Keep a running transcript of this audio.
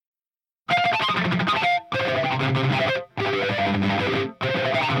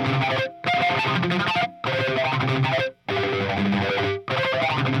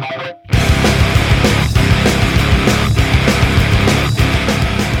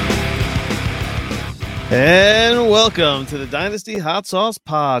And welcome to the Dynasty Hot Sauce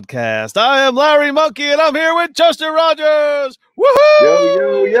Podcast. I am Larry Monkey, and I'm here with Justin Rogers.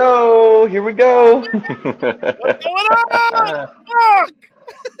 Woohoo! Yo, here we go. What's going on? Fuck!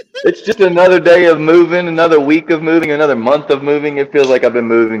 It's just another day of moving, another week of moving, another month of moving. It feels like I've been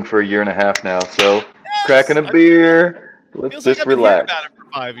moving for a year and a half now. So, Yes! cracking a beer. Let's just relax. About it for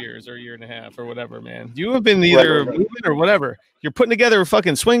 5 years or a year and a half or whatever, man. You have been either moving or whatever. You're putting together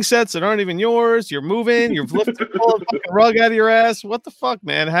fucking swing sets that aren't even yours. You're moving. You're lifting the fucking rug out of your ass. What the fuck,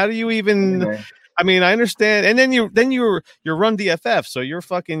 man? How do you even? I mean, I understand. And then you're run DFF, so you're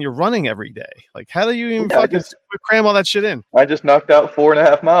running every day. Like, how do you even cram all that shit in? I just knocked out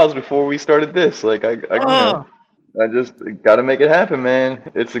 4.5 miles before we started this. Like, I just got to make it happen, man.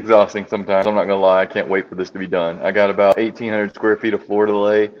 It's exhausting sometimes. I'm not gonna lie. I can't wait for this to be done. I got about 1,800 square feet of floor to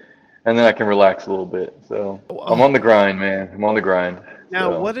lay, and then I can relax a little bit. So I'm on the grind, man. I'm on the grind.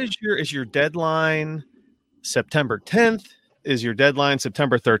 Now, what is your deadline? September 10th? Is your deadline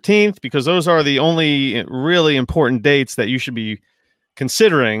September 13th? Because those are the only really important dates that you should be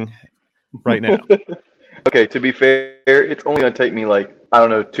considering right now. Okay, to be fair, it's only going to take me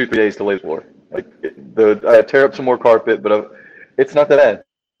 2-3 days to lay the floor. I tear up some more carpet, but it's not that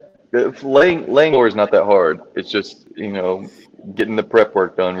bad. Laying floor is not that hard. It's just, getting the prep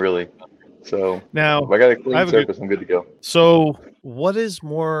work done, really. So now, if I got a clean surface, I'm good to go. So what is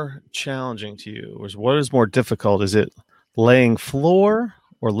more challenging to you? Or what is more difficult? Is it laying floor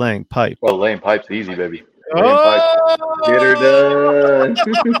or laying pipe? Oh, laying pipe's easy, baby. Pipe. Get her done.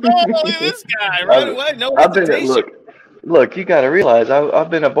 Look at this guy right away. No hesitation. Look, you got to realize I've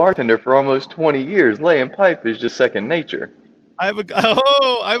been a bartender for almost 20 years. Laying pipe is just second nature. I have a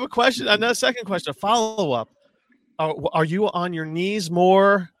question. Another second question. A follow up. Are you on your knees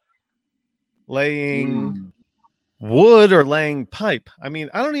more laying wood or laying pipe? I mean,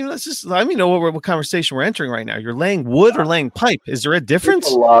 I don't even know what conversation we're entering right now. You're laying wood or laying pipe. Is there a difference?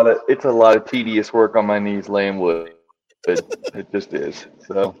 It's a lot of tedious work on my knees laying wood. It just is.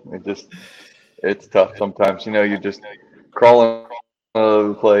 So it's tough sometimes. You're just crawling all over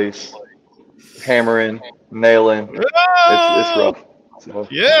the place, hammering, nailing. It's rough. So.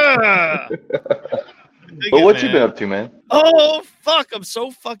 Yeah. But what you been up to, man? Oh fuck! I'm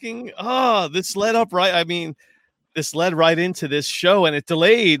so fucking. This led right into this show, and it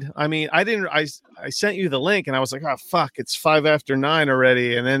delayed. I mean, I sent you the link, and I was like, oh fuck, it's 5 after 9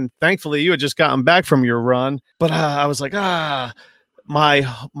 already. And then thankfully you had just gotten back from your run. But I was like, my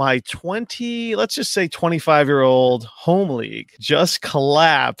 25-year-old home league just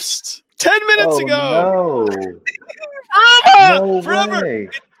collapsed 10 minutes ago. No forever. Way.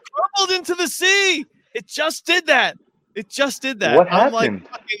 It crumbled into the sea. It just did that. What happened? I'm like,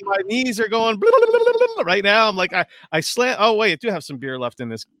 my knees are going blah, blah, blah, blah, blah. Right now. I'm like, I slant. Oh wait, I do have some beer left in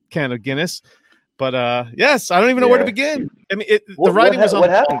this can of Guinness. But yes, I don't even know where to begin. I mean, the writing was on. What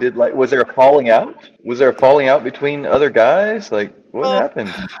happened? Was there a falling out? Was there a falling out between other guys? Like, what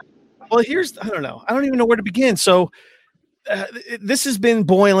happened? Well, I don't know. I don't even know where to begin. So this has been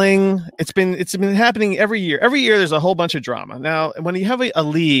boiling. It's been happening every year. Every year there's a whole bunch of drama. Now, when you have a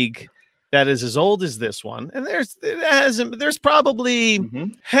league that is as old as this one, and there's probably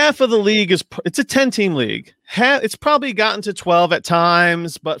half of the league it's a 10-team league. It's probably gotten to 12 at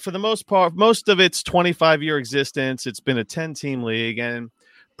times, but for the most part, most of its 25-year existence, it's been a 10-team league, and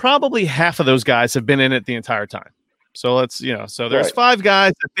probably half of those guys have been in it the entire time. So so there's 5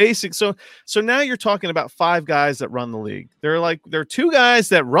 guys that basic. So now you're talking about 5 guys that run the league. There are 2 guys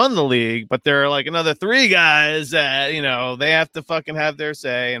that run the league, but there are like another 3 guys that, they have to fucking have their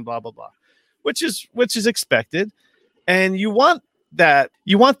say and blah, blah, blah. Which is expected, and you want that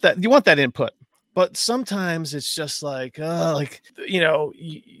input, but sometimes it's just like you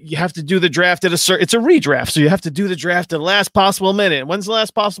have to do the draft at it's a redraft, so you have to do the draft at the last possible minute. When's the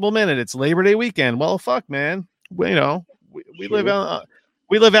last possible minute? It's Labor Day weekend. Well, fuck, man, we live out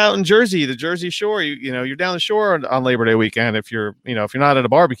in Jersey, the Jersey Shore. You're down the shore on Labor Day weekend if you're not at a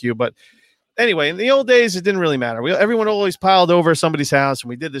barbecue, but. Anyway, in the old days, it didn't really matter. Everyone always piled over somebody's house, and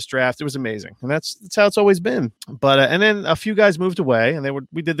we did this draft. It was amazing, and that's how it's always been. But and then a few guys moved away, and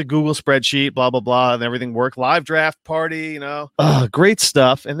we did the Google spreadsheet, blah blah blah, and everything worked. Live draft party, great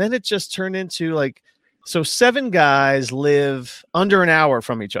stuff. And then it just turned into 7 guys live under an hour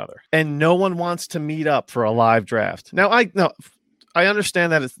from each other, and no one wants to meet up for a live draft. Now I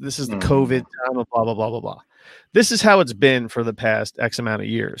understand that this is the COVID time of blah blah blah blah blah. This is how it's been for the past X amount of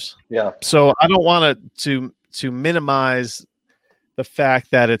years. Yeah. So I don't want to minimize the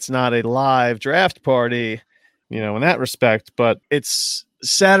fact that it's not a live draft party, in that respect, but it's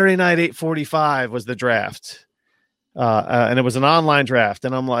Saturday night, 8:45 was the draft. And it was an online draft.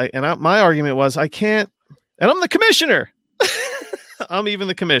 And I'm like, my argument was, I can't and I'm the commissioner. I'm even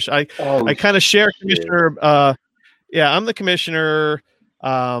the commissioner. I kind of share commissioner. Yeah, I'm the commissioner.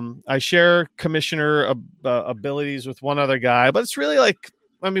 I share commissioner abilities with one other guy, but it's really like,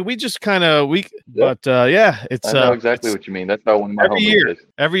 I mean, we just kind of but it's. I know exactly what you mean. That's how one of my homies is.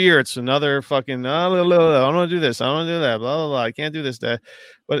 Every year, it's another fucking. I don't want to do this. I don't want to do that. Blah blah blah. I can't do this. That,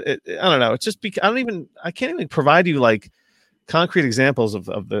 but I don't know. It's just I can't even provide you like concrete examples of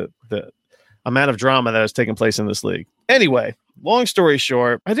the amount of drama that has taken place in this league. Anyway, long story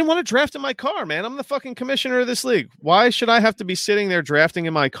short, I didn't want to draft in my car, man. I'm the fucking commissioner of this league. Why should I have to be sitting there drafting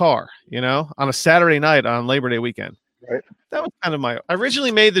in my car, on a Saturday night on Labor Day weekend? Right. That was kind of I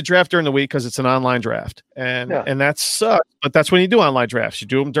originally made the draft during the week because it's an online draft, and that sucks. But that's when you do online drafts. You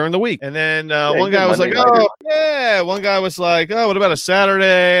do them during the week. And then one guy was like, "Oh, yeah." One guy was like, "Oh, what about a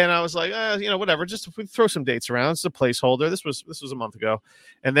Saturday?" And I was like, whatever. Just throw some dates around. It's a placeholder. This was a month ago,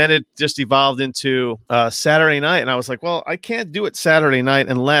 and then it just evolved into Saturday night. And I was like, "Well, I can't do it Saturday night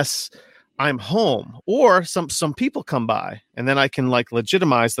unless I'm home or some people come by, and then I can like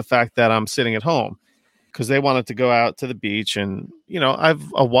legitimize the fact that I'm sitting at home." Because they wanted to go out to the beach, and I have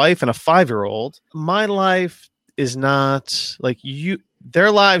a wife and a 5-year-old. My life is not like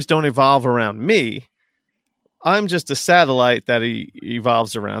their lives don't evolve around me. I'm just a satellite that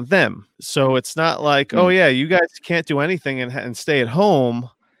evolves around them. So it's not like, oh yeah, you guys can't do anything and stay at home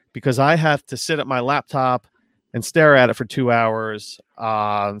because I have to sit at my laptop and stare at it for 2 hours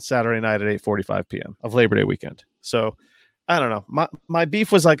on Saturday night at 8:45 p.m. of Labor Day weekend. So I don't know. My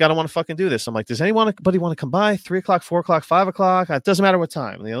beef was like, I don't want to fucking do this. I'm like, does anybody want to come by 3 o'clock, 4 o'clock, 5 o'clock? It doesn't matter what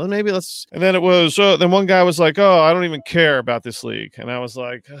time. Maybe let's. And then it was. Then one guy was like, oh, I don't even care about this league. And I was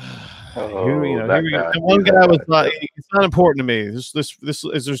like, and one guy was like, it's not important to me. This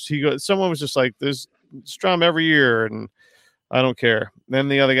is just, someone was just like, there's drama every year, and I don't care. Then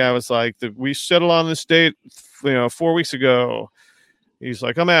the other guy was like, we settled on this date, 4 weeks ago. He's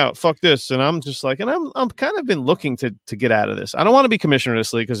like, I'm out. Fuck this. And I'm just like, and I'm kind of been looking to get out of this. I don't want to be commissioner of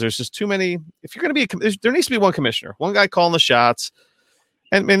this league because there's just too many. If you're going to be, there needs to be one commissioner, one guy calling the shots.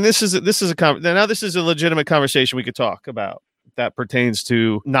 And this is a legitimate conversation we could talk about that pertains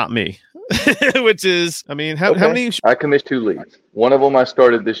to not me, which is, I mean, how many? I commissioned 2 leagues. One of them I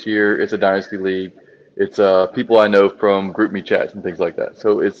started this year. It's a dynasty league. It's people I know from GroupMe chats and things like that.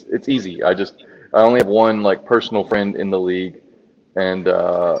 So it's easy. I only have one like personal friend in the league. And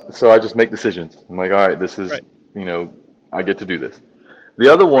so I just make decisions. I'm like, all right, this is, I get to do this.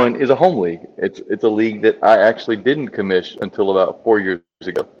 The other one is a home league. It's a league that I actually didn't commission until about 4 years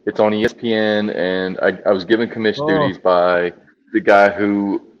ago. It's on ESPN, and I was given commission duties by the guy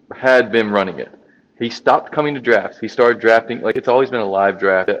who had been running it. He stopped coming to drafts. He started drafting, like it's always been a live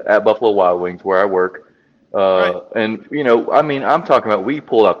draft at Buffalo Wild Wings where I work. And, I'm talking about we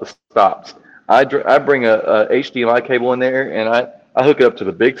pulled out the stops. I bring a HDMI cable in there, and I hook it up to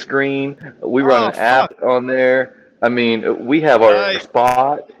the big screen. We run an app on there. I mean, we have our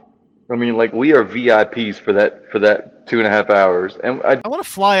spot. I mean, like we are VIPs for that 2.5 hours. And I want to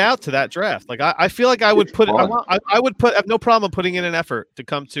fly out to that draft. Like I feel like I would have no problem putting in an effort to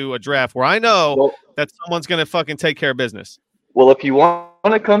come to a draft where I know that someone's going to fucking take care of business. Well, if you want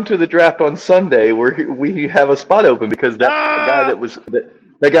to come to the draft on Sunday, we have a spot open because the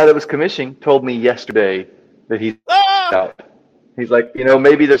guy that was commissioning told me yesterday that he's out. He's like,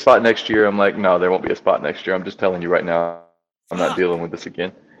 maybe there's a spot next year. I'm like, no, there won't be a spot next year. I'm just telling you right now, I'm not dealing with this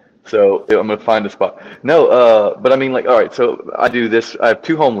again. So I'm going to find a spot. No, but I mean, like, all right, so I do this. I have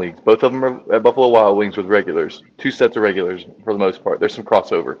 2 home leagues. Both of them are at Buffalo Wild Wings with regulars. 2 sets of regulars for the most part. There's some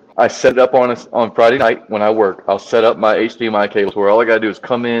crossover. I set it up on Friday night when I work. I'll set up my HDMI cables where all I got to do is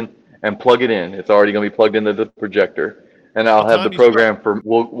come in and plug it in. It's already going to be plugged into the projector. And I'll have the program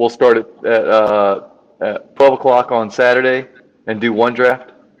we'll start it at 12 o'clock on Saturday and do one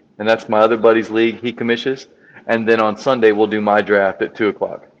draft. And that's my other buddy's league. He commissions. And then on Sunday, we'll do my draft at 2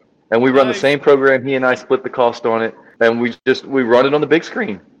 o'clock. And we run the same program. He and I split the cost on it. And we run it on the big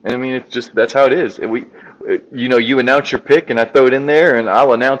screen. And I mean, it's just, that's how it is. And you announce your pick and I throw it in there and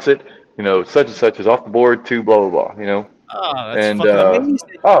I'll announce it, such and such is off the board to blah, blah, blah, Oh, that's amazing.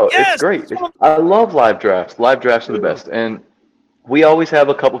 Yes! It's great. I love live drafts. Live drafts are the best. And we always have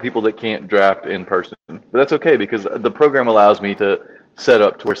a couple people that can't draft in person, but that's okay because the program allows me to set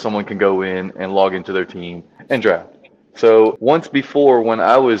up to where someone can go in and log into their team and draft. So once before, when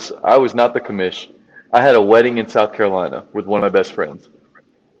I was not the commish, I had a wedding in South Carolina with one of my best friends.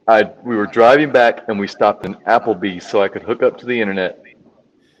 We were driving back and we stopped in Applebee's so I could hook up to the internet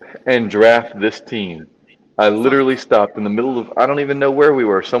and draft this team. I literally stopped in the middle of, I don't even know where we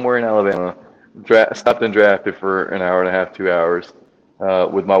were, somewhere in Alabama. Stopped and drafted for an hour and a half, 2 hours.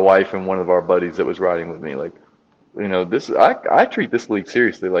 with my wife and one of our buddies that was riding with me. Like, I treat this league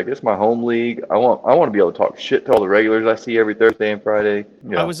seriously. Like, it's my home league. I want to be able to talk shit to all the regulars I see every Thursday and Friday.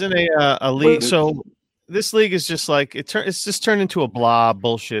 I was in a league, so this league is just like it's just turned into a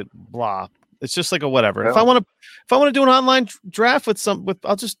bullshit blah. It's just like a whatever. Yeah. If I want to do an online draft with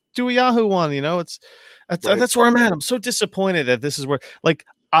I'll just do a Yahoo one. That's where I'm at. I'm so disappointed that this is where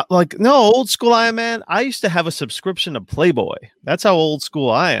no, old school I am, man. I used to have a subscription to Playboy. That's how old school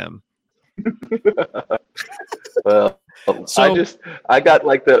I am. Well, I got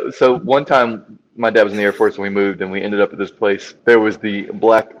so one time my dad was in the Air Force and we moved and we ended up at this place. There was the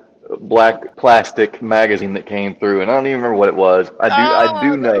black plastic magazine that came through, and I don't even remember what it was. I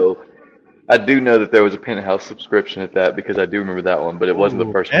do know that there was a Penthouse subscription at that because I do remember that one, but it wasn't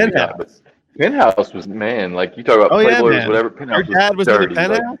the first one we got. But Penthouse was, man, like you talk about Playboy or whatever. Penthouse Your dad was in the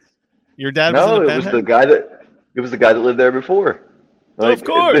Penthouse? Your dad was in the Penthouse? No, it was the guy that lived there before. Like, of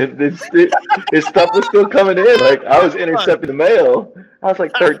course. His stuff was still coming in. Like, I was intercepting the mail. I was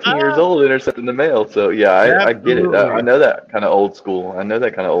like 13 years old intercepting the mail. So yeah, I get it. I know that kind of old school. It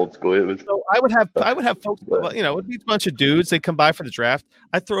was. So I would have folks. It would be a bunch of dudes. They come by for the draft.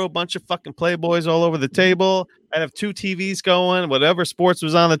 I throw a bunch of fucking Playboys all over the table. I'd have 2 TVs going. Whatever sports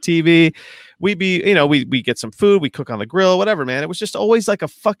was on the TV. We get some food. We cook on the grill. Whatever, man. It was just always like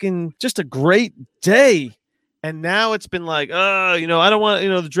just a great day. And now it's been like, I don't want,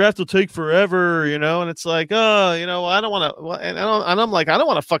 the draft will take forever, and it's like, I don't want to, and I'm like, I don't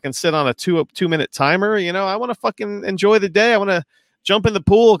want to fucking sit on a 2-minute timer, I want to fucking enjoy the day. I want to jump in the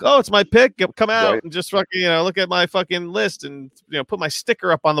pool. Oh, it's my pick. Come out and just fucking, look at my fucking list and, put my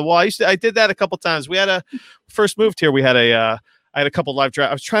sticker up on the wall. I did that a couple times. We had first moved here. We had I had a couple live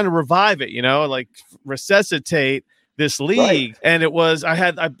drafts. I was trying to revive it, like resuscitate this league. And it was,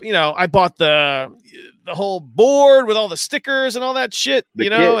 I bought the whole board with all the stickers and all that shit, man.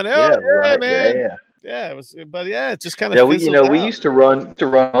 Yeah, it was, but it just kind of we used to run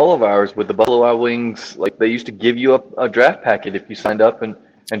all of ours with the Buffalo Wild Wings. Like, they used to give you a draft packet if you signed up and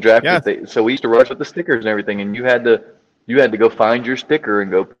drafted. So we used to rush with the stickers and everything, and you had to go find your sticker and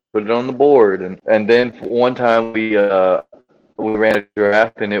go put it on the board. And then one time we ran a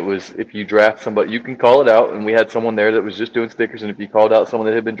draft, and it was, if you draft somebody, you can call it out, and we had someone there that was just doing stickers, and if you called out someone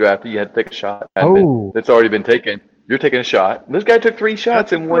that had been drafted, you had to take a shot. That's already been taken. You're taking a shot. This guy took 3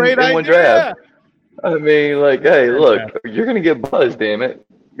 shots in one draft. I mean, like, hey, look, you're going to get buzzed, damn it.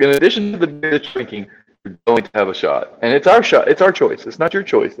 In addition to the beer drinking, you're going to have a shot. And it's our shot. It's our choice. It's not your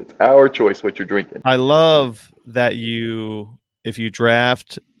choice. It's our choice what you're drinking. I love that if you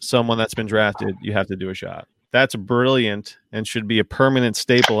draft someone that's been drafted, you have to do a shot. That's brilliant and should be a permanent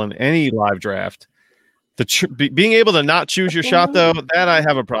staple in any live draft. Being able to not choose your shot, though, that I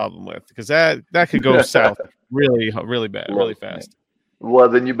have a problem with, because that could go south really, really bad, really fast. Well,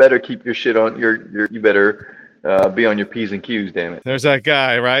 then you better keep your shit on you better be on your P's and Q's, damn it. There's that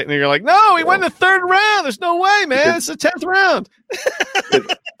guy, right? And you're like, no, he went in the 3rd round. There's no way, man. It's the 10th round.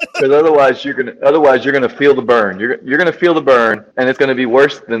 Because otherwise you're gonna feel the burn. You're gonna feel the burn, and it's gonna be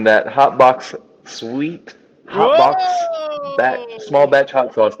worse than that hot box small batch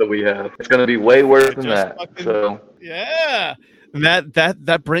hot sauce that we have. It's gonna be way worse than that. Yeah.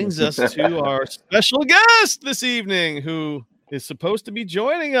 That brings us to our special guest this evening, who is supposed to be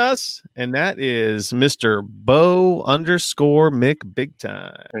joining us, and that is Mr. Bo_Mick Big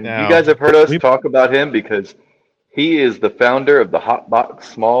Time. And you guys have heard us talk about him because he is the founder of the Hot Box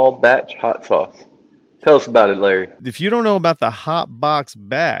Small Batch Hot Sauce. Tell us about it, Larry. If you don't know about the Hot Box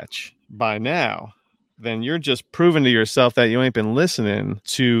Batch by now, then you're just proving to yourself that you ain't been listening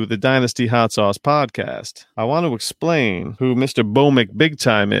to the Dynasty Hot Sauce podcast. I want to explain who Mr. Bo_Mick Big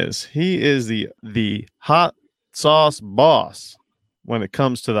Time is. He is the hot sauce boss when it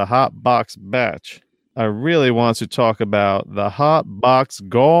comes to the Hot Box Batch. I really want to talk about the Hot Box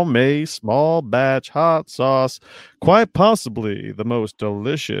Gourmet Small Batch Hot Sauce, quite possibly the most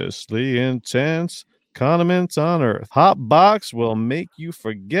deliciously intense condiments on earth. Hot Box will make you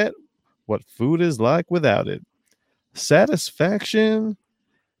forget what food is like without it. Satisfaction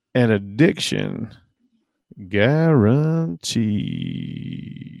and addiction guaranteed.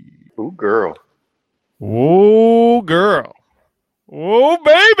 Ooh, girl. Oh, girl. Oh,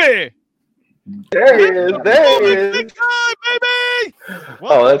 baby. There he is. There he is. Big time, baby.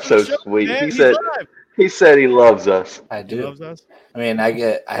 Oh, that's so sweet. Man. He said he loves us. I do. He loves us? I mean,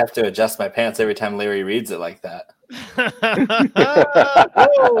 I have to adjust my pants every time Larry reads it like that. You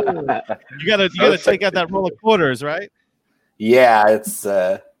gotta take out that roll of quarters, right? Yeah, it's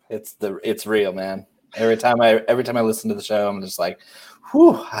real, man. Every time I listen to the show, I'm just like,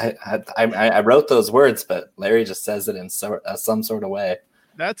 Whew, I wrote those words, but Larry just says it in some sort of way.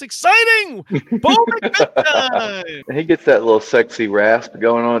 That's exciting. Bo McBig. He gets that little sexy rasp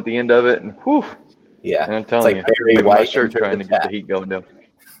going on at the end of it, and whew. Yeah, And I'm telling like you, Barry my White shirt trying to get the heat going down.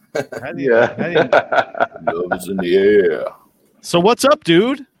 Yeah. Love is in the air. So what's up,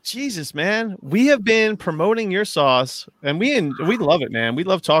 dude? Jesus, man. We have been promoting your sauce, and we love it, man. We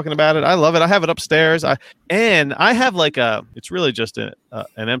love talking about it. I love it. I have it upstairs. I have like it's really just an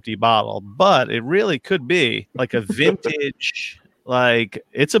empty bottle, but it really could be like a vintage, like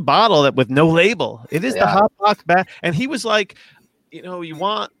it's a bottle that with no label. It is the Hot Box bag. And he was like, you know,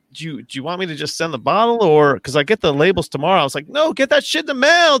 do you want me to just send the bottle, or because I get the labels tomorrow? I was like, no, get that shit in the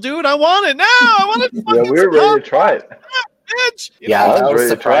mail, dude. I want it now. I want it. Yeah, we were ready to try it. Bitch. I was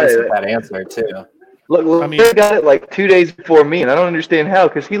surprised with that answer too. Look, he got it like 2 days before me, and I don't understand how,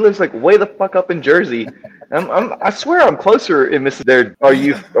 because he lives like way the fuck up in Jersey. I swear I'm closer in Mississippi. Are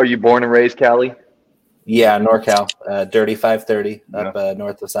you born and raised Cali? Yeah, NorCal, Dirty 530 up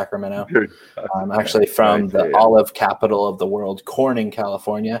north of Sacramento. I'm actually from the olive capital of the world, Corning,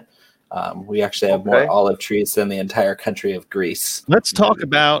 California. We actually have more olive trees than the entire country of Greece. Let's talk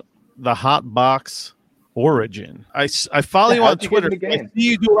about the Hot Box origin. I follow you on Twitter. I see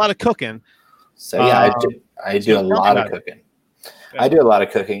you do a lot of cooking. So I do a lot of cooking. I do a lot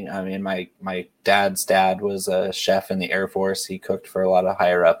of cooking. I mean, my dad's dad was a chef in the Air Force. He cooked for a lot of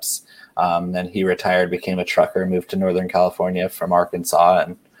higher ups. Then he retired, became a trucker, moved to Northern California from Arkansas.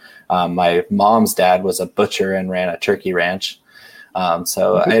 And my mom's dad was a butcher and ran a turkey ranch.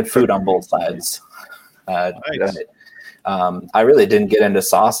 So I had food on both sides. Nice. I really didn't get into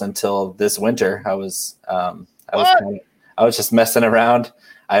sauce until this winter. I was just messing around.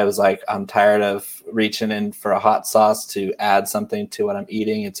 I was like, I'm tired of reaching in for a hot sauce to add something to what I'm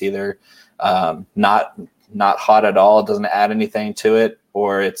eating. It's either not hot at all, it doesn't add anything to it,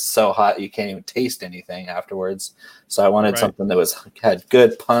 or it's so hot you can't even taste anything afterwards. So I wanted something that had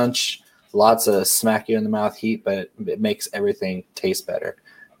good punch, lots of smack you in the mouth heat, but it makes everything taste better.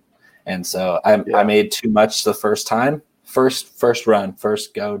 And so I made too much the first time. First run,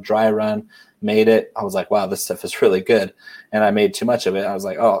 first go, dry run, made it. I was like, wow, this stuff is really good. And I made too much of it. I was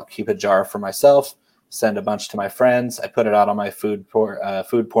like, oh, I'll keep a jar for myself, send a bunch to my friends. I put it out on my food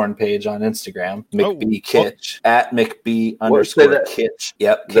porn page on Instagram, McB Kitch, at McB _ Kitch.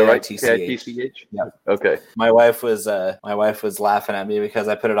 Yep, KITCH. Yep. Okay. My wife was laughing at me because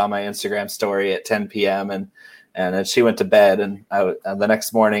I put it on my Instagram story at 10 p.m. and then she went to bed, and the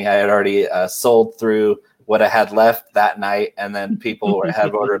next morning I had already sold through what I had left that night, and then people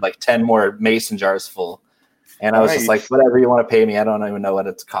had ordered like 10 more mason jars full. And I was just like, whatever you want to pay me, I don't even know what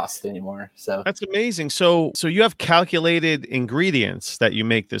it's cost anymore. So that's amazing. So you have calculated ingredients that you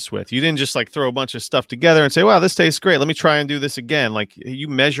make this with. You didn't just like throw a bunch of stuff together and say, wow, this tastes great, let me try and do this again. Like, you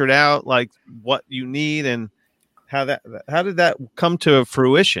measured out like what you need, and how did that come to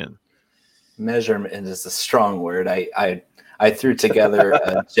fruition? Measurement is a strong word. I threw together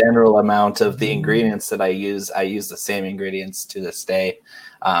a general amount of the ingredients that I use. I use the same ingredients to this day.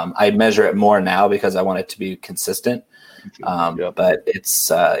 I measure it more now because I want it to be consistent. But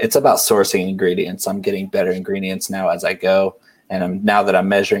it's about sourcing ingredients. I'm getting better ingredients now as I go. And now that I'm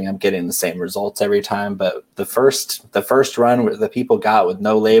measuring, I'm getting the same results every time. But the first run the people got with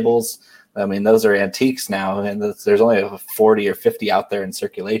no labels, I mean, those are antiques now. And there's only 40 or 50 out there in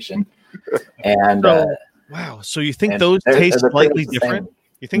circulation. And wow. So you think those taste slightly different?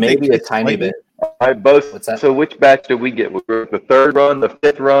 You think maybe a tiny bit? I both. What's that? So which batch did we get? We're the third run, the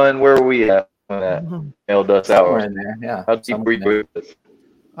fifth run. Where are we at on that? Nailed us out in there. Yeah. How deep were you with this?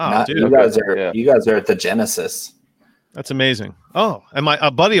 Dude. You guys are at the Genesis. That's amazing. Oh, and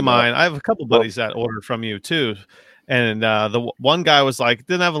a buddy of mine, I have a couple buddies that ordered from you too. And the one guy was like,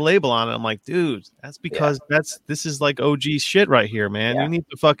 didn't have a label on it. I'm like, dude, that's because this is like OG shit right here, man. You need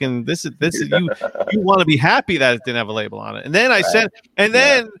to fucking this is you want to be happy that it didn't have a label on it. And then I said, and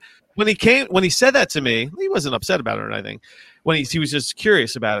then when he said that to me, he wasn't upset about it or anything. When he was just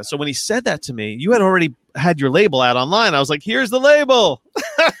curious about it. So when he said that to me, you had already had your label out online. I was like, here's the label.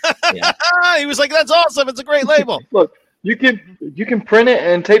 He was like, that's awesome. It's a great label. Look. You can print it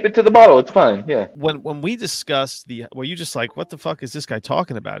and tape it to the bottle. It's fine. Yeah. When we discussed were you just like, what the fuck is this guy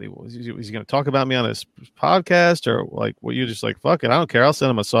talking about? Was he going to talk about me on his podcast, or like, were you just like, fuck it, I don't care. I'll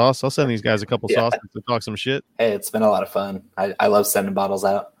send him a sauce. I'll send these guys a couple sauces to talk some shit. Hey, it's been a lot of fun. I love sending bottles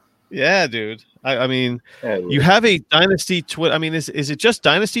out. Yeah, dude. I mean, you have a Dynasty Twitter. I mean, is it just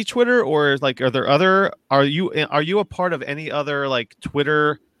Dynasty Twitter, or like are you a part of any other like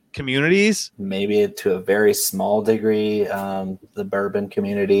Twitter communities? Maybe to a very small degree, the bourbon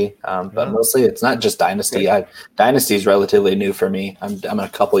community, but mostly it's not just Dynasty. Dynasty is relatively new for me. I'm a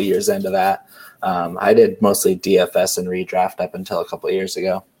couple of years into that. I did mostly DFS and redraft up until a couple of years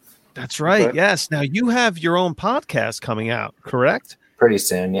ago. That's right. Okay. Yes. Now you have your own podcast coming out, correct? Pretty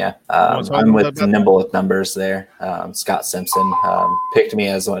soon, yeah. I'm with Nimble with Numbers there. Scott Simpson picked me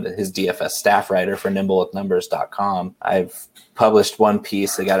as one of his DFS staff writer for nimblewithnumbers.com. I've published one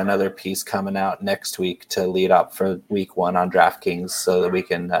piece. I got another piece coming out next week to lead up for week 1 on DraftKings so that we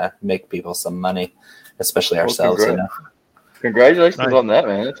can make people some money, especially ourselves. Congratulations on that,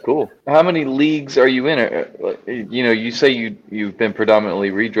 man. That's cool. How many leagues are you in? You say you've been predominantly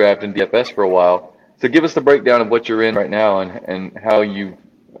redraft and DFS for a while. So give us the breakdown of what you're in right now and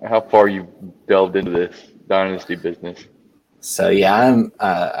how far you delved into this Dynasty business. So yeah,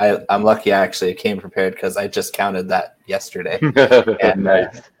 I'm lucky. I actually came prepared because I just counted that yesterday, and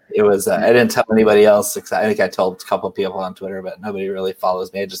nice. It was I didn't tell anybody else. I think I told a couple of people on Twitter, but nobody really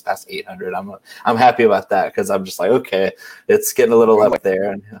follows me. I just passed 800. I'm happy about that because I'm just like, okay, it's getting a little up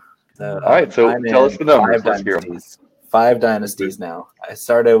there. And so, all right, so tell us the numbers. Let's hear them. 5 dynasties now. I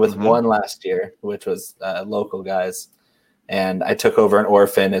started with one last year, which was local guys, and I took over an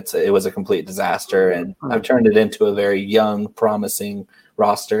orphan. It was a complete disaster, and I've turned it into a very young, promising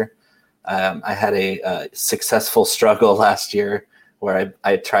roster. I had a successful struggle last year where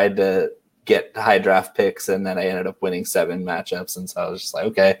I tried to get high draft picks, and then I ended up winning 7 matchups, and so I was just like,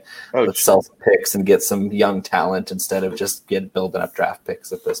 okay, let's sell some picks and get some young talent instead of just building up draft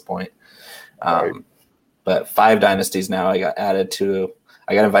picks at this point. But 5 dynasties now. I got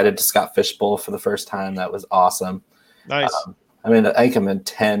invited to Scott Fishbowl for the first time. That was awesome. Nice. I think I'm in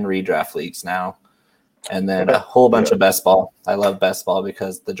 10 redraft leagues now, and then a whole bunch of best ball. I love best ball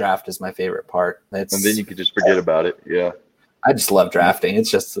because the draft is my favorite part. And then you could just forget about it. Yeah. I just love drafting. It's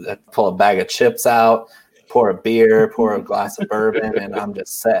just pull a bag of chips out, pour a beer, pour a glass of bourbon, and I'm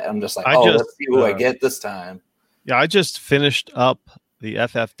just set. I'm just like, let's see who I get this time. Yeah, I just finished up the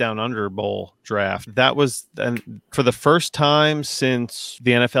FF Down Under Bowl draft. That was for the first time since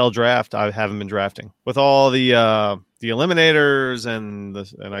the NFL draft. I haven't been drafting with all the eliminators and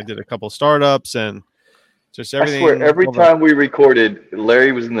I did a couple startups and just everything. I swear, every time we recorded,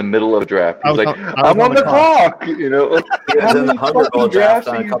 Larry was in the middle of a draft. He was like, "I'm on the clock." How many fucking drafts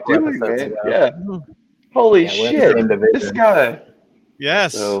are you doing, man? Yeah. Holy shit, this guy.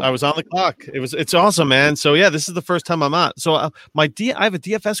 Yes, I was on the clock. It's awesome, man. So yeah, this is the first time I'm on. So I have a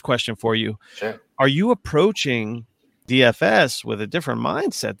DFS question for you. Sure. Are you approaching DFS with a different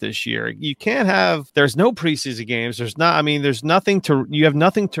mindset this year? You can't there's no preseason games. You have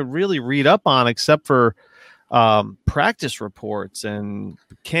nothing to really read up on except for practice reports and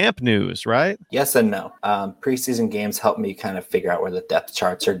camp news, right? Yes and no. Preseason games help me kind of figure out where the depth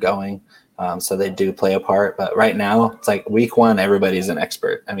charts are going. So they do play a part, but right now it's like week 1, everybody's an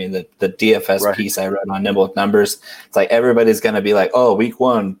expert. I mean, the DFS piece I wrote on Nimble with Numbers, it's like everybody's going to be like, oh, week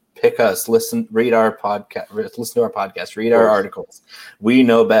 1, pick us, read our podcast, read our articles. We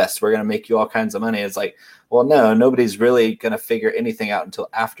know best. We're going to make you all kinds of money. It's like, well, no, nobody's really going to figure anything out until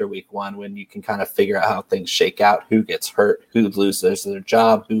after week 1 when you can kind of figure out how things shake out, who gets hurt, who loses their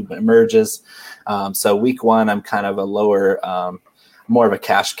job, who emerges. So week 1, I'm kind of a lower more of a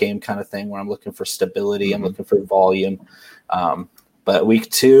cash game kind of thing where I'm looking for stability. I'm looking for volume. But week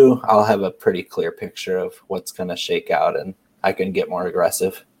 2, I'll have a pretty clear picture of what's going to shake out and I can get more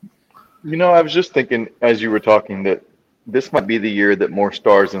aggressive. I was just thinking as you were talking that this might be the year that more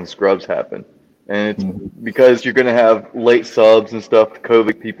stars and scrubs happen. And it's because you're going to have late subs and stuff,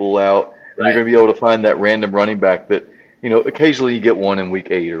 COVID people out, and you're going to be able to find that random running back that, occasionally you get one in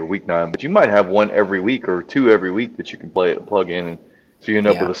week 8 or week 9, but you might have one every week or 2 every week that you can plug in. And so you end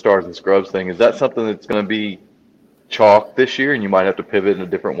up with a stars and scrubs thing. Is that something that's going to be chalk this year and you might have to pivot in a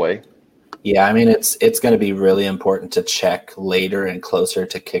different way? Yeah, I mean, it's going to be really important to check later and closer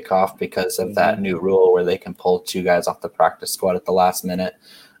to kickoff because of that new rule where they can pull 2 guys off the practice squad at the last minute.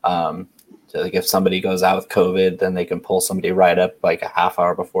 So like if somebody goes out with COVID, then they can pull somebody right up like a half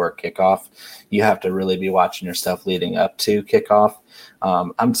hour before kickoff. You have to really be watching your stuff leading up to kickoff.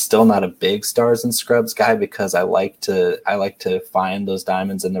 I'm still not a big stars and scrubs guy because I like to find those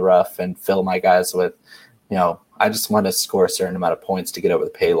diamonds in the rough and fill my guys with, I just want to score a certain amount of points to get over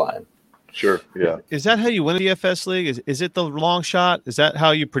the pay line. Sure. Yeah. Is that how you win a DFS league? Is it the long shot? Is that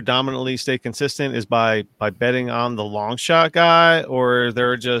how you predominantly stay consistent? Is by betting on the long shot guy, or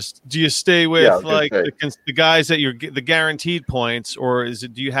do you stay with the guys that the guaranteed points, or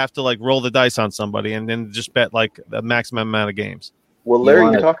do you have to like roll the dice on somebody and then just bet like the maximum amount of games? Well,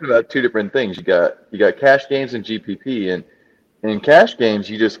 Larry, you're talking about 2 different things. You got cash games and GPP, and In cash games,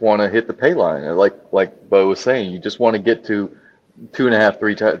 you just want to hit the pay line. Like Bo was saying, you just want to get to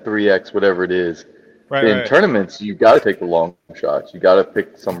 2.5, 3x, whatever it is. In tournaments, you got to take the long shots. You got to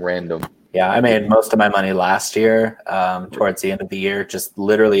pick some random. Yeah, I made most of my money last year, towards the end of the year, just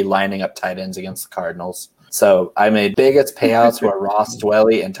literally lining up tight ends against the Cardinals. So I made biggest payouts were Ross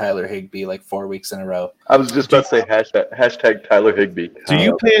Dwelley and Tyler Higbee like 4 weeks in a row. I was just about to say hashtag Tyler Higbee. Do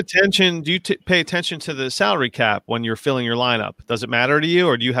you pay attention? Do you pay attention to the salary cap when you're filling your lineup? Does it matter to you,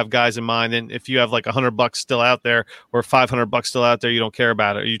 or do you have guys in mind? And if you have like $100 still out there or $500 still out there, you don't care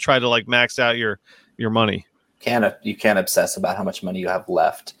about it. Or you try to like max out your money. You can't obsess about how much money you have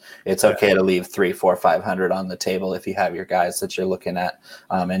left. It's okay to leave 300, 400, 500 on the table if you have your guys that you're looking at,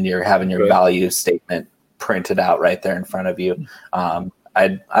 and you're having your value statement printed out right there in front of you.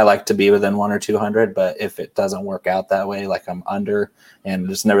 I like to be within 100 or 200, but if it doesn't work out that way, like I'm under and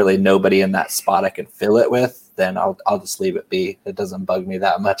there's really nobody in that spot I can fill it with, then I'll just leave it be. It doesn't bug me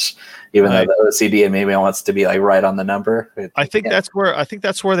that much, even though the OCD and maybe wants to be like right on the number. I think that's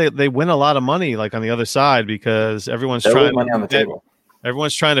where they win a lot of money, like on the other side, because everyone's trying money on the table.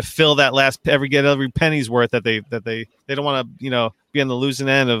 Everyone's trying to fill that last get every penny's worth that they don't want to be on the losing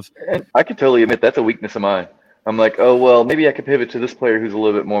end of. And I can totally admit that's a weakness of mine. I'm like, oh well, maybe I could pivot to this player who's a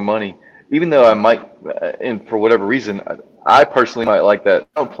little bit more money, even though I might, and for whatever reason, I personally might like that.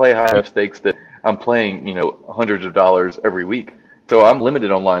 I don't play high enough stakes that I'm playing hundreds of dollars every week, so I'm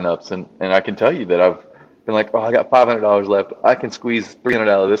limited on lineups, and I can tell you that I've been like, oh, I got $500 left. I can squeeze 300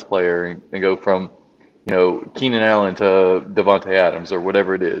 out of this player and go from Keenan Allen to Devontae Adams or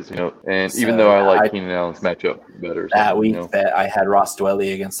whatever it is, And so even though I like Keenan Allen's matchup better, that week that I had Ross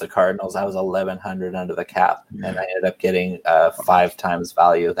Dwelley against the Cardinals, I was 1,100 under the cap, and I ended up getting 5 times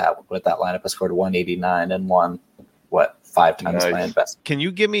value. That with that lineup, I scored 189 and won 5 times my investment. Can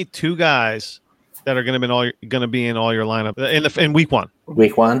you give me 2 guys that are going to be in all your lineup in week 1?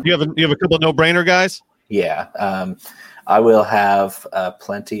 Week 1, you have a couple of no-brainer guys. Yeah. I will have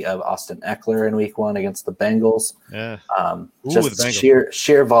plenty of Austin Eckler in week 1 against the Bengals. Yeah. Just the Bengals.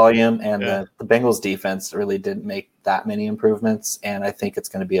 sheer volume, and the Bengals defense really didn't make that many improvements, and I think it's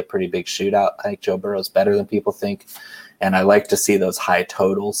going to be a pretty big shootout. I think Joe Burrow's better than people think, and I like to see those high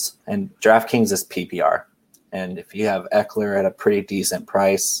totals. And DraftKings is PPR. And if you have Eckler at a pretty decent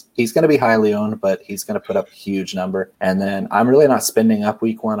price, he's going to be highly owned, but he's going to put up a huge number. And then I'm really not spending up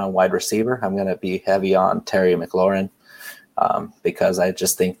week 1 on wide receiver. I'm going to be heavy on Terry McLaurin. Because I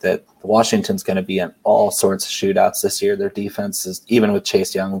just think that Washington's going to be in all sorts of shootouts this year. Their defense is, even with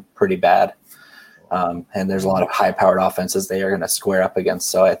Chase Young, pretty bad. And there's a lot of high-powered offenses they are going to square up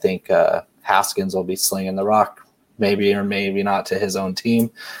against. So I think Haskins will be slinging the rock, maybe or maybe not to his own team.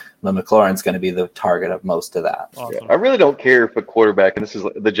 But McLaurin's going to be the target of most of that. Awesome. Yeah, I really don't care if a quarterback, and this is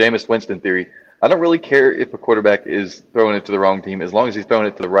the Jameis Winston theory, I don't really care if a quarterback is throwing it to the wrong team as long as he's throwing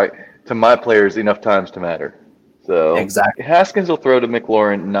it to my players enough times to matter. So exactly. Haskins will throw to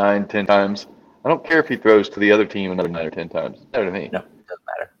McLaurin 9, 10 times. I don't care if he throws to the other team another 9 or 10 times. It doesn't matter to me. No, it doesn't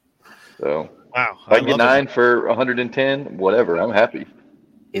matter. So wow, if I can get 9 for 110, whatever, I'm happy.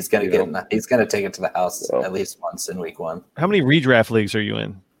 He's gonna he's gonna take it to the house at least once in week 1. How many redraft leagues are you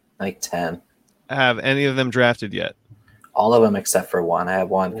in? Like 10. Have any of them drafted yet? All of them except for one. I have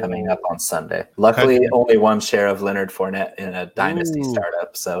one coming up on Sunday. Luckily, only one share of Leonard Fournette in a dynasty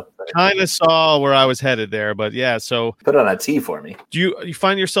startup. So kind of saw where I was headed there, but yeah. So put it on a T for me. Do you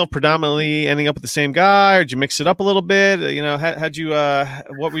find yourself predominantly ending up with the same guy, or did you mix it up a little bit? How'd you?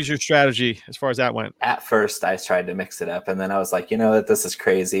 What was your strategy as far as that went? At first, I tried to mix it up, and then I was like, this is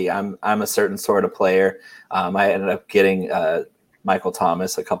crazy. I'm a certain sort of player. I ended up getting Michael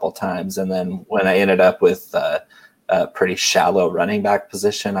Thomas a couple times, and then when I ended up with a pretty shallow running back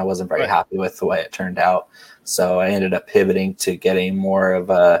position, I wasn't very happy with the way it turned out. So I ended up pivoting to getting more of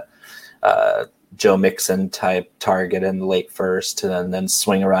a Joe Mixon type target in the late first, and then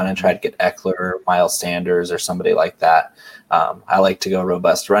swing around and try to get Eckler or Miles Sanders or somebody like that. I like to go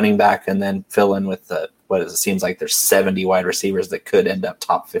robust running back and then fill in with it seems like there's 70 wide receivers that could end up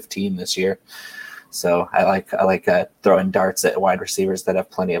top 15 this year. So I like throwing darts at wide receivers that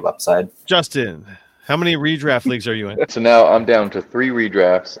have plenty of upside. Justin, how many redraft leagues are you in? So now I'm down to 3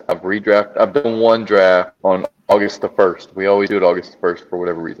 redrafts. I've done 1 draft on August the 1st. We always do it August the 1st for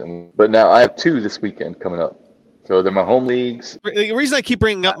whatever reason. But now I have 2 this weekend coming up. So they're my home leagues. The reason I keep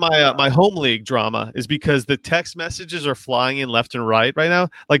bringing up my home league drama is because the text messages are flying in left and right now.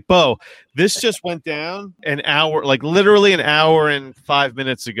 Like, Bo, this just went down an hour, like literally an hour and 5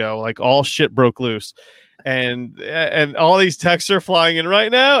 minutes ago. Like all shit broke loose. and all these texts are flying in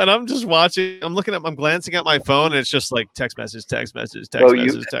right now, and I'm just watching. I'm glancing at my phone, and it's just like text message.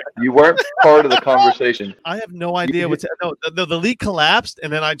 You weren't part of the conversation. I have no idea what's the league collapsed,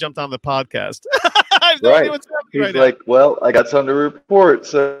 and then I jumped on the podcast. I have no idea what's happening. He's right like, now. well, I got something to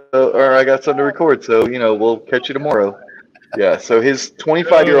report, or I got something to record, so we'll catch you tomorrow. Yeah, so his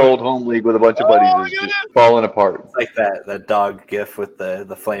 25-year-old home league with a bunch of buddies is just falling apart. It's like that dog gif with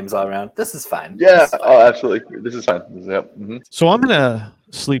the flames all around. This is fine. Yeah, absolutely. This is fine. Yep. Mm-hmm. So I'm in a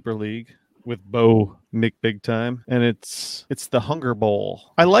sleeper league with Bo Mick Big Time, and it's the Hunger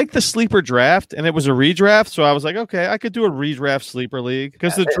Bowl. I like the sleeper draft, and it was a redraft, so I was like, okay, I could do a redraft sleeper league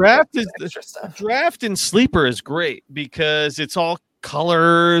because the draft in sleeper is great because it's all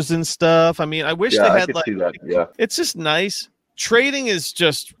colors and stuff. I mean, I wish they had see that. Yeah, it's just nice. Trading is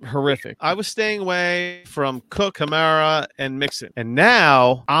just horrific. I was staying away from Cook, Kamara, and Mixon, and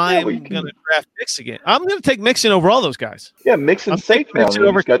now I'm going to draft Mixon again. I'm going to take Mixon over all those guys. Yeah, Mixon's safe now. Mixon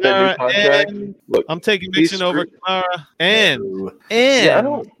over got that new contract. Look, I'm taking Mixon over Kamara and I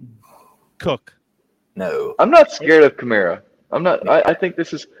don't Cook. No, I'm not scared of Kamara. I'm not. I think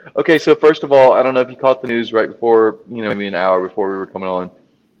this is okay. So first of all, I don't know if you caught the news right before, maybe an hour before we were coming on,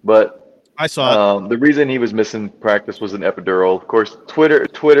 but I saw the reason he was missing practice was an epidural. Of course,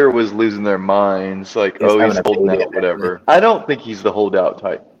 Twitter was losing their minds, like, he's holding out, whatever. I don't think he's the holdout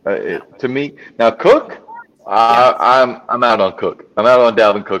type. To me, now Cook, I'm out on Cook. I'm out on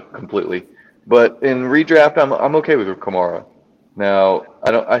Dalvin Cook completely. But in redraft, I'm okay with Kamara. Now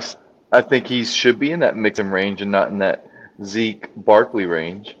I think he should be in that Mixon range and not in that Zeke Barkley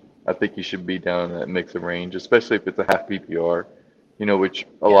range. I think he should be down in that Mixon range, especially if it's a half PPR. Which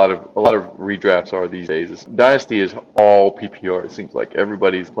a lot of redrafts are these days. Dynasty is all PPR. It seems like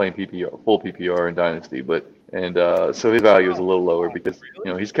everybody's playing PPR, full PPR in Dynasty, so his value is a little lower because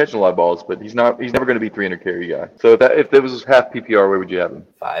he's catching a lot of balls, but he's never going to be 300 carry guy. So if there was half PPR, where would you have him?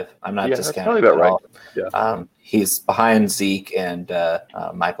 5. I'm not discounting. That's probably about right. Yeah. He's behind Zeke and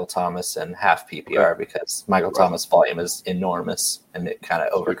Michael Thomas in half PPR because Michael Thomas' volume is enormous and it kind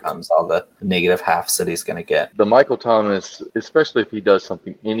of overcomes all the negative halves that he's going to get. The Michael Thomas, especially if he does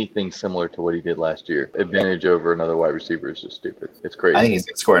anything similar to what he did last year, advantage over another wide receiver is just stupid. It's crazy. I think he's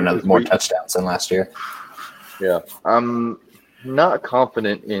going to score more touchdowns than last year. Yeah. I'm not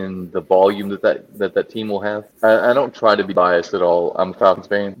confident in the volume that team will have. I don't try to be biased at all. I'm a Falcons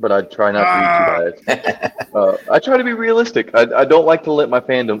fan, but I try not to be too biased. I try to be realistic. I don't like to let my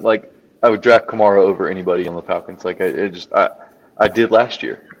fandom, like, I would draft Kamara over anybody on the Falcons. Like, I did last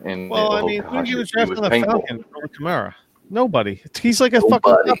year. And who did you draft on the Falcons over Kamara? Nobody. He's like a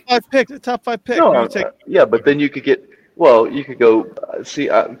fucking top five pick. No, but then you could get. Well, you could go see.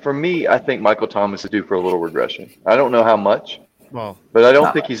 For me, I think Michael Thomas is due for a little regression. I don't know how much, but I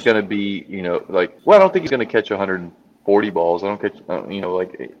don't think he's going to be. I don't think he's going to catch 140 balls. I don't catch.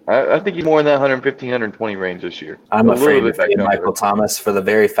 I think he's more in that 115, 120 range this year. I'm afraid of Michael Thomas for the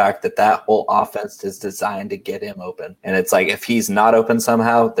very fact that whole offense is designed to get him open, and it's like if he's not open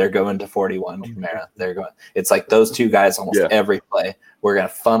somehow, they're going to 41 Kamara. They're going. It's like those two guys almost every play. We're going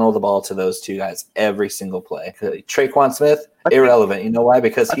to funnel the ball to those two guys every single play. Tre'Quan Smith, irrelevant. You know why?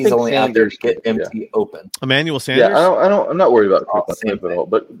 Because he's only out there to get empty open. Emmanuel Sanders? Yeah, I'm not worried about Tre'Quan Smith at all.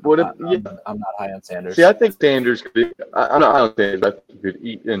 But I'm not high on Sanders. See, I think Sanders I'm not high on Sanders. I think he could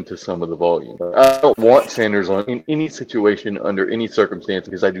eat into some of the volume. I don't want Sanders in any situation under any circumstance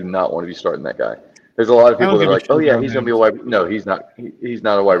because I do not want to be starting that guy. There's a lot of people that are like, oh, yeah, he's going to be a wide. No, he's not. He's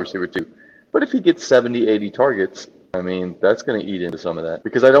not a wide receiver, too. But if he gets 70, 80 targets, I mean, that's going to eat into some of that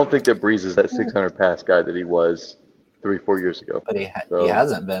because I don't think that Breeze is that 600 pass guy that he was 3-4 years ago. But he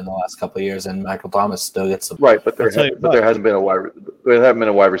hasn't been the last couple of years, and Michael Thomas still gets some. Right, but there hasn't been a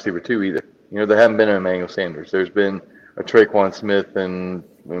wide receiver too either. There haven't been an Emmanuel Sanders. There's been a Tre'Quan Smith, and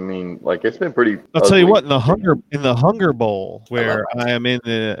it's been pretty. I'll tell you what, in the Hunger Bowl, where I am in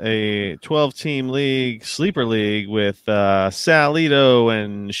a 12-team league, sleeper league with Salito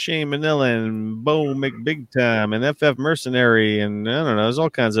and Shane Manila and Bo Big Time and FF Mercenary, and I don't know, there's all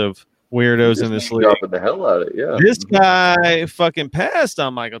kinds of weirdos in this league. The hell out of it, yeah. This guy fucking passed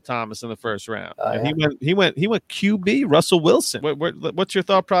on Michael Thomas in the first round. And he went QB Russell Wilson. What's your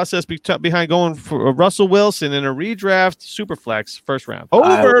thought process behind going for Russell Wilson in a redraft superflex first round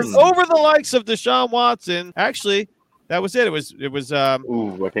over the likes of Deshaun Watson? Actually, that was it. It was. I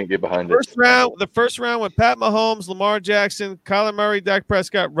can't get behind the first round with Pat Mahomes, Lamar Jackson, Kyler Murray, Dak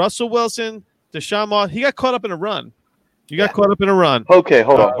Prescott, Russell Wilson, Deshaun Watson. He got caught up in a run. Caught up in a run. Okay,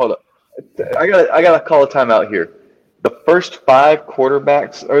 hold on. I gotta call a timeout here. The first 5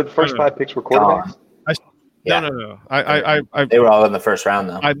 quarterbacks or the first 5 picks were quarterbacks. Yeah. No. I They were all in the first round,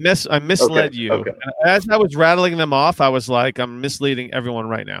 though. I misled Okay, you. okay. As I was rattling them off, I was like, I'm misleading everyone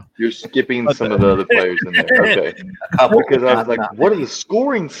right now. You're skipping some of the other players in there. Okay. A couple, Because I was not- like, not what are many. the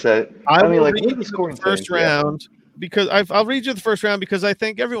scoring set? I mean, will like, read what are the you scoring first settings? Yeah. round because I'll read you the first round because I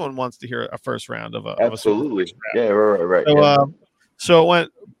think everyone wants to hear a first round of a Super Absolutely. First round. Yeah, right. So, yeah. so it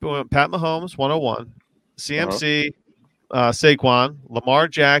went Pat Mahomes 101, CMC, Saquon, Lamar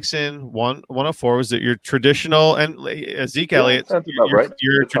Jackson 104 was your traditional, and Zeke Elliott. Sounds about right.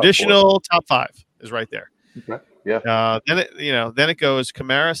 Your The top traditional top 5 is right there. Okay. Yeah. Then it goes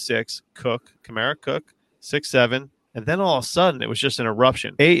Kamara 6, Cook 6, 7, and then all of a sudden it was just an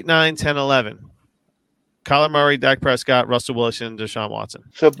eruption. 8, 9, 10, 11. Kyler Murray, Dak Prescott, Russell Wilson, Deshaun Watson.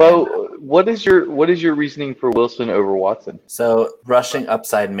 So, Bo, what is your reasoning for Wilson over Watson? So rushing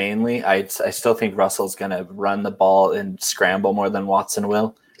upside mainly, I still think Russell's going to run the ball and scramble more than Watson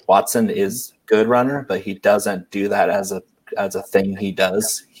will. Watson is a good runner, but he doesn't do that as a thing he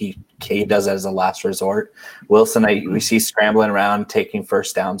does. He does it as a last resort. Wilson, we see scrambling around, taking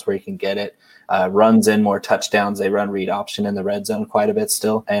first downs where he can get it. Runs in more touchdowns. They run read option in the red zone quite a bit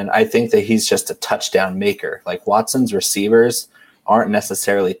still. And I think that he's just a touchdown maker. Like Watson's receivers aren't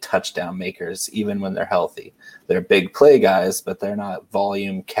necessarily touchdown makers, even when they're healthy. They're big play guys, but they're not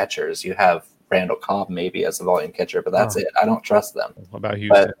volume catchers. You have Randall Cobb maybe as a volume catcher, but that's it. I don't trust them. What about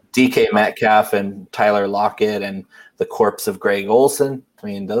Houston? But DK Metcalf and Tyler Lockett and the corpse of Greg Olsen, I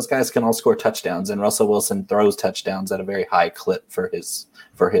mean, those guys can all score touchdowns, and Russell Wilson throws touchdowns at a very high clip for his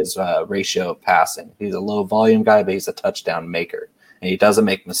ratio of passing. He's a low volume guy, but he's a touchdown maker, and he doesn't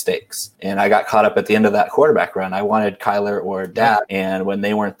make mistakes. And I got caught up at the end of that quarterback run. I wanted Kyler or Dak, and when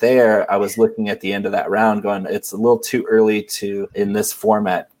they weren't there, I was looking at the end of that round going, it's a little too early to, in this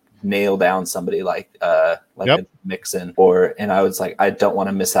format, nail down somebody like a Mixon, and I was like, I don't want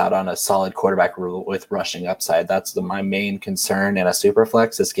to miss out on a solid quarterback rule with rushing upside. That's my main concern in a super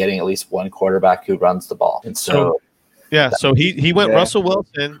flex is getting at least one quarterback who runs the ball. And so he went Russell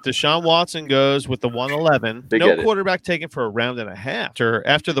Wilson. Deshaun Watson goes with the 111. No quarterback taken for a round and a half.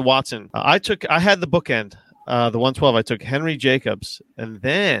 After the Watson, I had the bookend. The 112. I took Henry Jacobs, and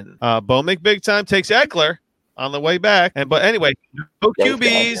then Bo McBig Time takes Eckler on the way back. But anyway, no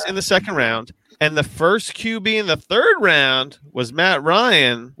QBs in the second round. And the first QB in the third round was Matt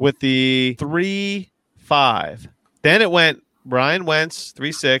Ryan with the 3-5. Then it went Ryan Wentz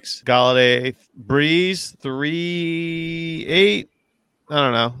 3-6, Galladay, Breeze 3-8. I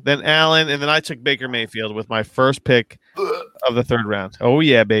don't know. Then Allen, and then I took Baker Mayfield with my first pick of the third round. Oh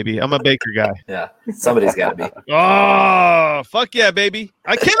yeah, baby, I'm a Baker guy. Yeah, somebody's got to be. Oh fuck yeah, baby!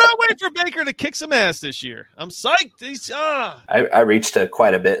 I cannot wait for Baker to kick some ass this year. I'm psyched. I reached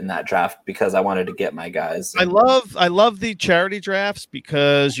quite a bit in that draft because I wanted to get my guys. I love the charity drafts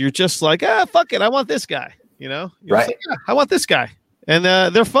because you're just like, fuck it, I want this guy. You're right? Like, I want this guy, and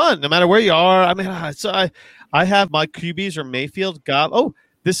they're fun no matter where you are. I mean, I have my QBs are Mayfield, Goff. Oh,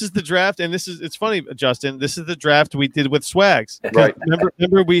 this is the draft, and it's funny, Justin. This is the draft we did with Swags. Right.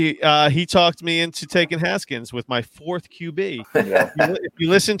 Remember he talked me into taking Haskins with my fourth QB. Yeah. If you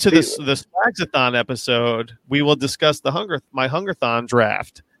listen to the Swagsathon episode, we will discuss my Hungerthon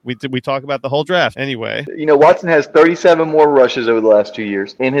draft. We talk about the whole draft anyway. Watson has 37 more rushes over the last 2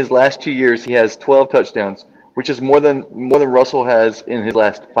 years. In his last 2 years, he has 12 touchdowns, which is more than Russell has in his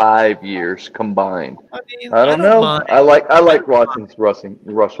last 5 years combined. I don't know. Mind. I like Watson's rushing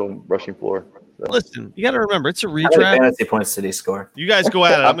floor. So. Listen, you got to remember it's a redraft. How many fantasy points did he score? You guys go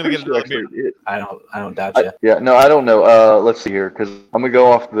at it. I'm going to get another beer. I don't doubt you. I don't know. Let's see here because I'm going to go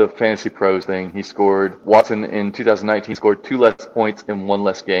off the Fantasy Pros thing. He scored Watson in 2019 scored 2 less points in 1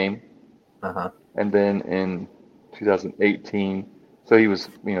 less game. And then in 2018. So he was,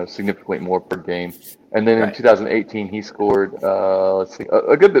 significantly more per game. And then in 2018, he scored,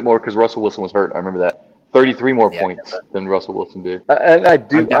 a good bit more because Russell Wilson was hurt. I remember that. 33 more points than Russell Wilson did.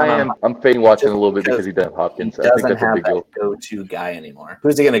 I'm fading Watson a little bit because he doesn't have Hopkins. He doesn't have that go-to guy anymore.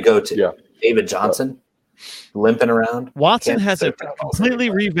 Who's he going to go to? Yeah. David Johnson? Limping around? Watson has a completely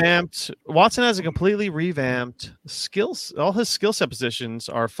revamped skills. All his skill set positions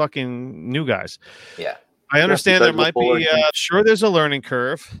are fucking new guys. Yeah. I understand there might be there's a learning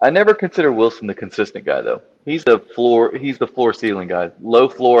curve. I never consider Wilson the consistent guy though. He's the floor ceiling guy. Low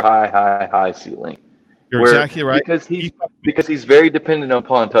floor, high ceiling. You're exactly right. Because he's very dependent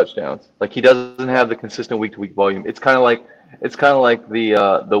upon touchdowns. Like he doesn't have the consistent week to week volume. It's kind of like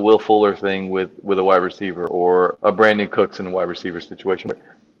the Will Fuller thing with a wide receiver or a Brandon Cooks in a wide receiver situation.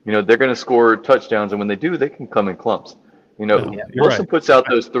 They're going to score touchdowns, and when they do, they can come in clumps. You know, Wilson puts out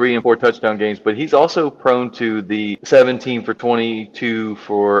those 3 and 4 touchdown games, but he's also prone to the 17 for 22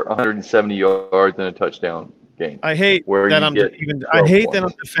 for 170 yards and a touchdown game. I hate that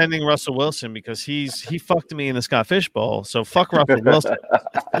I'm defending Russell Wilson because he fucked me in the Scott Fish Bowl. So fuck Russell Wilson.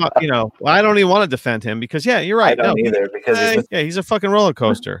 You know, I don't even want to defend him because you're right. I don't either because he's a fucking roller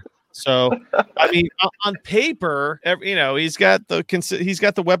coaster. So I mean, on paper, you know, he's got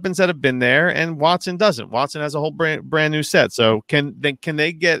the weapons that have been there, and Watson doesn't. Watson has a whole brand new set. So can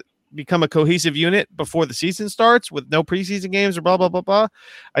they become a cohesive unit before the season starts with no preseason games or blah blah blah blah?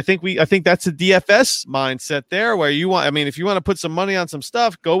 I think that's a DFS mindset there where if you want to put some money on some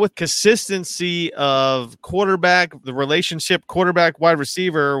stuff, go with consistency of quarterback, the relationship quarterback wide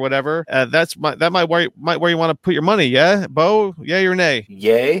receiver or whatever. That might where you want to put your money. Yeah, Bo, yay or nay?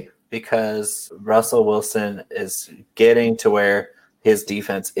 Yay. Because Russell Wilson is getting to where his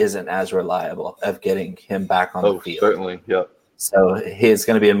defense isn't as reliable of getting him back on the field. Certainly, yeah. So he's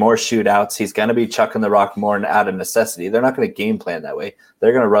going to be in more shootouts. He's going to be chucking the rock more out of necessity. They're not going to game plan that way.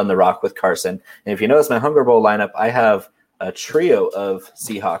 They're going to run the rock with Carson. And if you notice my Hunger Bowl lineup, I have a trio of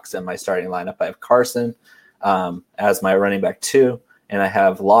Seahawks in my starting lineup. I have Carson as my running back 2, and I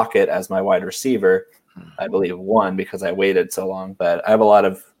have Lockett as my wide receiver. I believe 1 because I waited so long, but I have a lot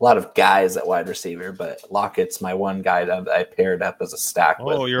of guys at wide receiver, but Lockett's my one guy that I paired up as a stack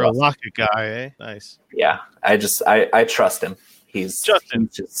with. Oh, you're Russell. A Lockett guy, eh? Nice. Yeah, I trust him. He's just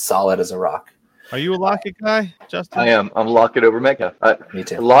solid as a rock. Are you a Lockett guy, Justin? I am. I'm Lockett over Metcalf. Me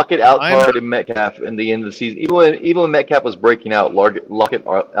too. Lockett out-targeted Metcalf in the end of the season. Even when Metcalf was breaking out, Lockett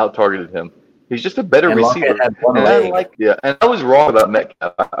out-targeted him. He's just a better receiver. And I was wrong about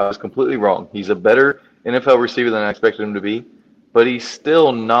Metcalf. I was completely wrong. He's a better NFL receiver than I expected him to be, but he's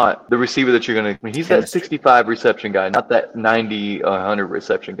still not the receiver that you're going to. I mean, he's that 65 reception guy, not that 90, 100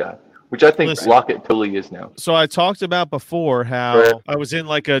 reception guy, which I think Lockett totally is now. So I talked about before how I was in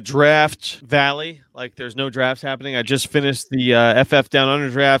like a draft valley. Like there's no drafts happening. I just finished the FF Down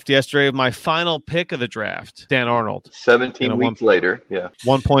Under draft yesterday with my final pick of the draft, Dan Arnold. 17 weeks later,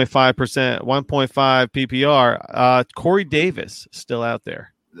 1.5%, 1.5 PPR. Corey Davis still out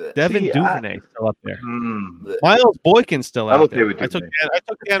there. Devin Duvernay still up there. Miles Boykin still out there. With I took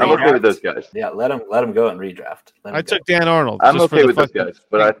Dan I'm Arnold. okay with those guys. Yeah, let him go and redraft. I took Dan Arnold. I'm okay with those guys,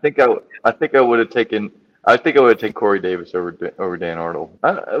 but I think I would have taken Corey Davis over Dan Arnold.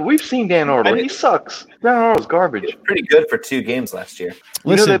 We've seen Dan Arnold. He sucks. Dan Arnold's garbage. He was pretty good for 2 games last year.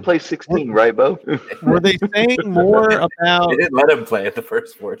 You know they play 16, right, Bo? Were they saying more about? They didn't let him play at the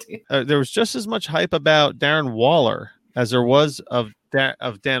first 14. There was just as much hype about Darren Waller as there was of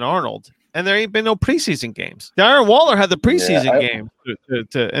Dan Arnold, and there ain't been no preseason games. Darren Waller had the preseason game,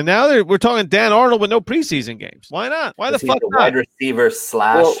 and now we're talking Dan Arnold with no preseason games. Why not? Why the fuck not? Wide receiver /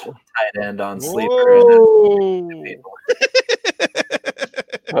 tight end on sleeper.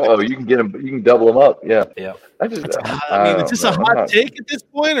 Oh, you can get him. You can double them up. Yeah. I mean, is this a hot take at this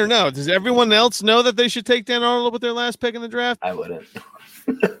point, or no? Does everyone else know that they should take Dan Arnold with their last pick in the draft? I wouldn't.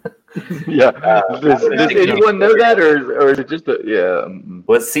 Does anyone know that, or is it just Was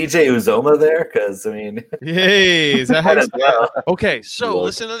CJ Uzoma there? Because I mean, hey, is that okay? So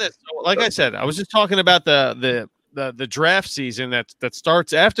listen to this. So, like I said, I was just talking about the draft season that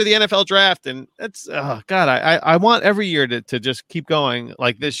starts after the NFL draft, and it's God, I want every year to just keep going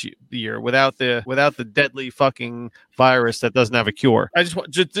like this year without the deadly fucking virus that doesn't have a cure. I just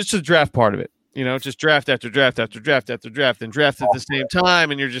want just the draft part of it. You know, just draft after draft after draft after draft, and draft at the same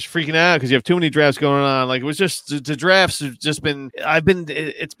time, and you're just freaking out because you have too many drafts going on. Like it was just the drafts have just been.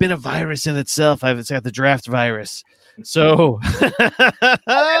 It's been a virus in itself. I've got the draft virus. So,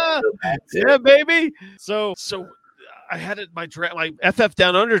 yeah, baby. So I had it. My FF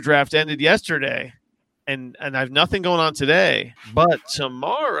Down Under draft ended yesterday, and I have nothing going on today. But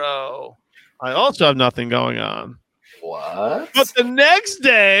tomorrow, I also have nothing going on. What? But the next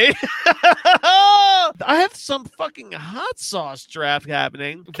day, I have some fucking hot sauce draft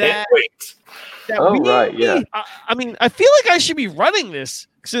happening. Can't wait. Right, yeah. I mean, I feel like I should be running this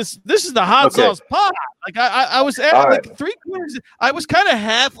since this is the hot sauce pod. Like I was at like 3/4. I was kind of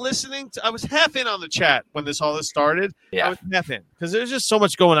half listening. I was half in on the chat when all this started. Yeah, I was half in because there's just so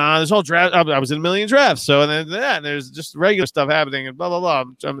much going on. There's whole draft. I was in a million drafts. So and then there's just regular stuff happening and blah blah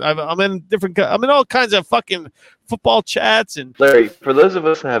blah. I'm in different. I'm in all kinds of fucking football chats and. Larry, for those of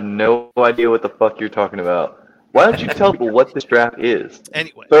us who have no idea what the fuck you're talking about, why don't you tell people what this draft is?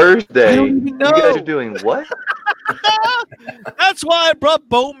 Anyway, Thursday. I don't even know. You guys are doing what? That's why I brought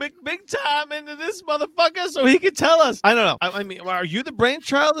Bo Big Time into this motherfucker so he could tell us. I don't know. I mean, are you the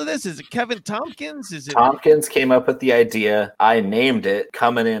brainchild of this? Is it Kevin Tompkins? Is it Tompkins came up with the idea? I named it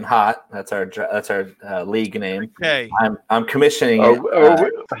 "Coming In Hot." That's our league name. Okay. I'm commissioning it.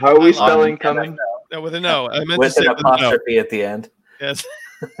 How are we spelling coming? With a no. I meant with to say an apostrophe at the end. Yes.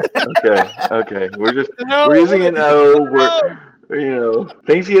 Okay. We're using an O.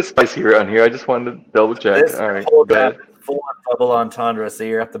 Things get spicy around here. I just wanted to double check. This all right, that full double entendre, so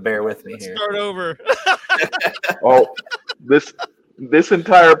you have to bear with me here. Start over. This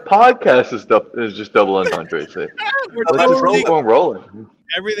entire podcast is just double entendre. So let's just keep on rolling.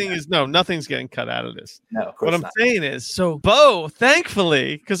 Everything is nothing's getting cut out of this. No, of course what I'm not. saying is, so Bo,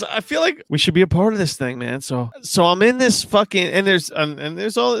 thankfully, because I feel like we should be a part of this thing, man. So I'm in this fucking and there's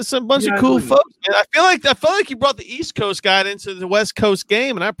a bunch of cool folks. Man. I feel like you brought the East Coast guy into the West Coast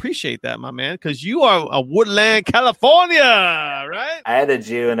game, and I appreciate that, my man, because you are a Woodland, California, right? I added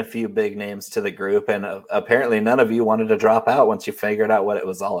you and a few big names to the group, and apparently none of you wanted to drop out once you figured out what it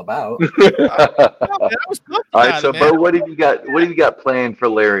was all about. All right, so Bo, what have you got planned for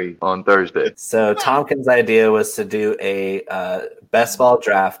Larry on Thursday? So Tompkins' idea was to do a best ball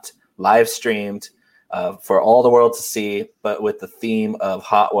draft live streamed for all the world to see, but with the theme of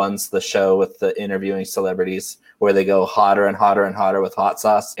Hot Ones, the show with the interviewing celebrities where they go hotter and hotter and hotter with hot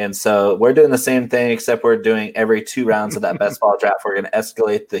sauce. And so we're doing the same thing, except we're doing every 2 rounds of that best ball draft. We're going to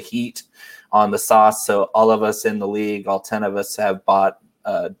escalate the heat on the sauce. So all of us in the league, all 10 of us have bought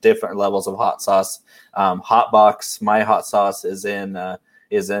different levels of hot sauce. Hot Box, my hot sauce is in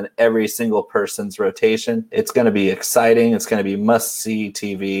every single person's rotation. It's going to be exciting. It's going to be must-see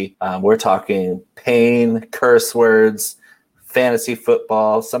TV. We're talking pain, curse words, fantasy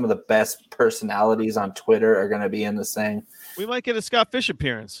football. Some of the best personalities on Twitter are going to be in this thing. We might get a Scott Fish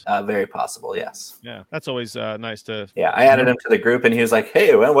appearance. Very possible, yes. Yeah, that's always nice to. Yeah, I added him to the group, and he was like,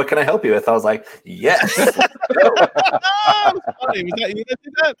 "Hey, well, what can I help you with?" I was like, "Yes." It was funny. Was that you that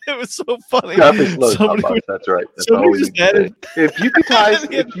did that? It was so funny. Scott Fish loves Hot Box. That's right. That's all we just need to say. If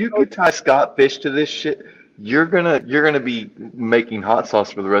you could tie Scott Fish to this shit, you're gonna be making hot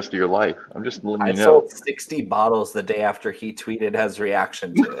sauce for the rest of your life. I'm just letting you know. I sold 60 bottles the day after he tweeted his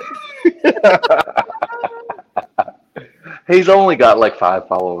reaction to it. He's only got like 5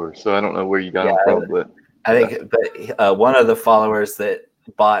 followers, so I don't know where you got him from. But I think one of the followers that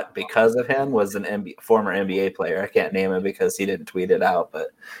bought because of him was an former NBA player. I can't name him because he didn't tweet it out, but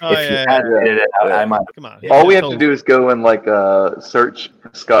if he had tweeted it out, I might. Come on. All we have to do is go and search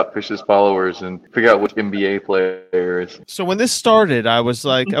Scott Fish's followers and figure out which NBA player is. So when this started, I was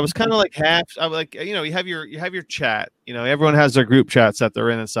kind of like half. I was like, you have your chat. Everyone has their group chats that they're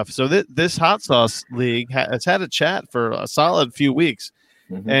in and stuff. So this hot sauce league has had a chat for a solid few weeks.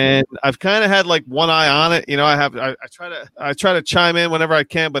 Mm-hmm. And I've kind of had like one eye on it. I try to chime in whenever I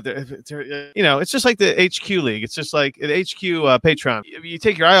can, but it's just like the HQ league. It's just like the HQ Patreon. You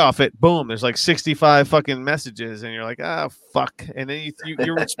take your eye off it, boom, there's like 65 fucking messages, and you're like, fuck. And then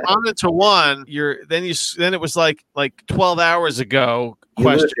you responded to one. Then it was like 12 hours ago.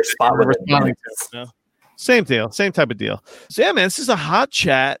 Responding to. Same deal, same type of deal. So yeah, man, this is a hot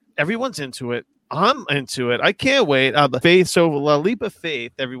chat. Everyone's into it. I'm into it. I can't wait. Faith, so La Leap of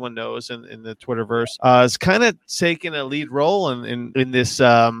Faith, everyone knows in the Twitterverse, is kind of taking a lead role in this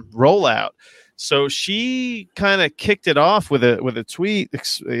rollout. So she kind of kicked it off with a tweet,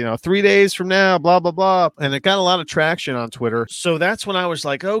 3 days from now, blah, blah, blah. And it got a lot of traction on Twitter. So that's when I was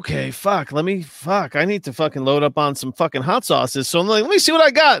like, okay, I need to fucking load up on some fucking hot sauces. So I'm like, let me see what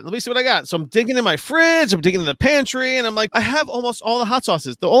I got. So I'm digging in my fridge, I'm digging in the pantry, and I'm like, I have almost all the hot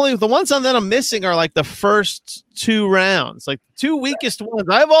sauces. The ones that I'm missing are like the first 2 rounds, like 2 weakest ones.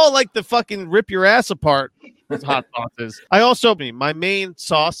 I have all like the fucking rip your ass apart hot sauces. I also, my main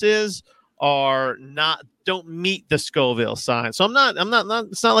sauces don't meet the Scoville sign. So I'm not,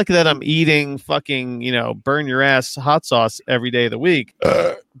 it's not like that I'm eating fucking, burn your ass hot sauce every day of the week.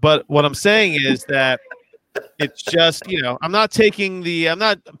 But what I'm saying is that it's just, I'm not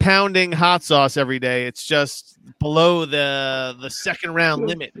pounding hot sauce every day. It's just below the second round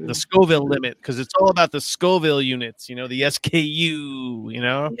limit, the Scoville limit, because it's all about the Scoville units, the SKU,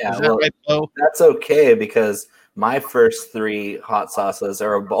 Yeah, right, that's okay, because my first 3 hot sauces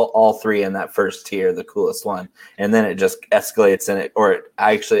are all 3 in that first tier, the coolest one, and then it just escalates in it, or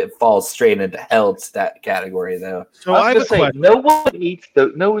it falls straight into hell stat category though. So I have a question. No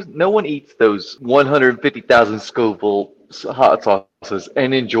one eats those 150,000 Scoville hot sauces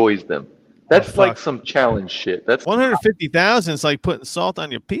and enjoys them. That's like some challenge shit. That's 150,000 is like putting salt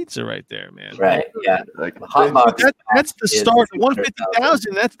on your pizza right there, man. Right? Yeah. like Hot box. That's the start.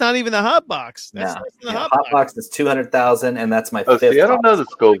 150,000. That's not even the hot box. That's No. less than the Yeah, hot box. is 200,000, and that's my Oh, fifth. see, I don't know the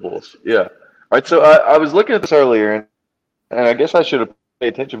Scovilles. Yeah. All right. So I was looking at this earlier, and I guess I should have paid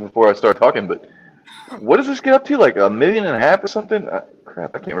attention before I started talking. But what does this get up to? Like $1.5 million or something?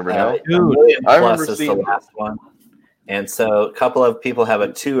 Crap, I can't remember now. Dude, I plus remember is seeing the last one. And so a couple of people have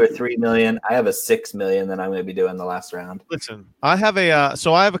a 2 or 3 million. I have a 6 million that I'm going to be doing the last round. Listen, I have a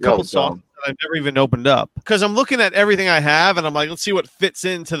couple songs that I've never even opened up because I'm looking at everything I have and I'm like, let's see what fits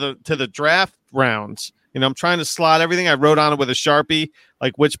into the draft rounds. You know, I'm trying to slot everything. I wrote on it with a Sharpie,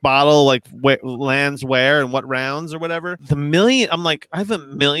 like which bottle, like lands where and what rounds or whatever. The million, I'm like, I have a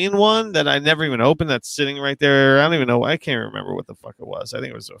million one that I never even opened that's sitting right there. I don't even know. I can't remember what the fuck it was. I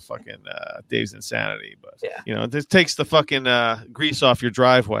think it was a fucking Dave's Insanity. But, you know, this takes the fucking grease off your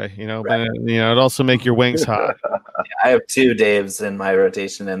driveway, you know, right. But, you know, it also make your wings hot. I have 2 Daves in my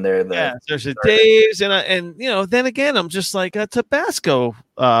rotation, and they're there's a Dave's, and you know, then again, I'm just like a Tabasco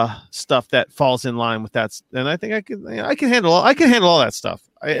stuff that falls in line with that, and I think I can handle all that stuff.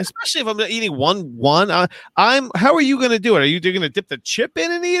 Especially if I'm eating one. How are you going to do it? Are you going to dip the chip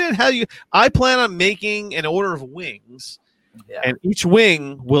in and eat it? I plan on making an order of wings, and each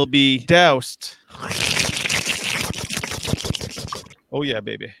wing will be doused. Oh yeah,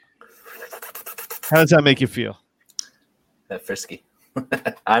 baby. How does that make you feel? Frisky.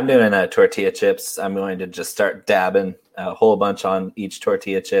 I'm doing tortilla chips. I'm going to just start dabbing a whole bunch on each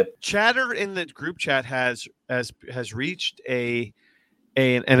tortilla chip. Chatter in the group chat has reached an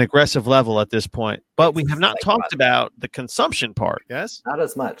aggressive level at this point, but we have not talked about the consumption part. Yes, not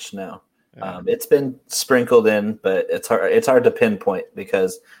as much. No, it's been sprinkled in, but it's hard to pinpoint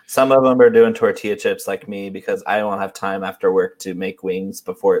because some of them are doing tortilla chips like me because I don't have time after work to make wings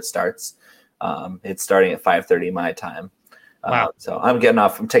before it starts. It's starting at 5:30 my time. Wow. So I'm getting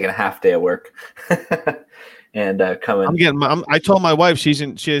off. I'm taking a half day of work and coming. I told my wife she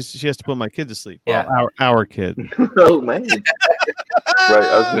has to put my kid to sleep. Yeah, well, our kid. Oh man. Right.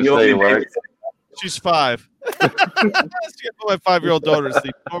 I was going to say, right? She's 5. She got my 5-year-old daughter to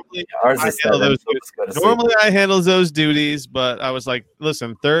sleep. Normally I handle those duties, but I was like,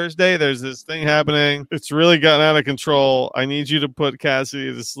 listen, Thursday there's this thing happening. It's really gotten out of control. I need you to put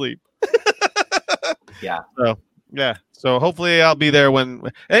Cassidy to sleep. Yeah. So hopefully I'll be there when.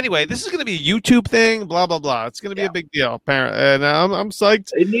 Anyway, this is going to be a YouTube thing. Blah blah blah. It's going to be a big deal, apparently, and I'm psyched.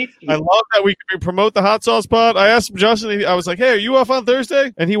 I love that we can promote the hot sauce pod. I asked Justin. I was like, "Hey, are you off on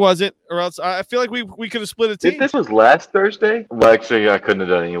Thursday?" And he wasn't. Or else I feel like we could have split a team. If this was last Thursday, well, actually, I couldn't have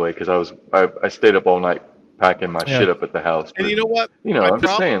done it anyway because I stayed up all night packing my shit up at the house. And you know what? I'm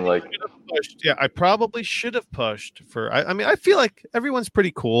just saying, like, I probably should have pushed for. I mean, I feel like everyone's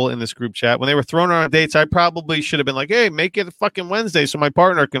pretty cool in this group chat. When they were throwing on dates, I probably should have been like, "Hey, make it a fucking Wednesday so my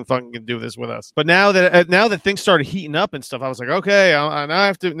partner can fucking do this with us." But now that things started heating up and stuff, I was like, "Okay, I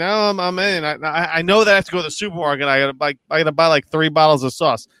have to. Now I'm in. I know that I have to go to the supermarket. I gotta buy like 3 bottles of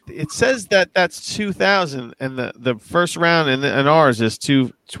sauce." It says that's 2,000, and the first round in ours is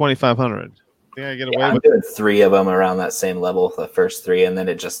 2,500. I get away with doing 3 of them around that same level, the first 3, and then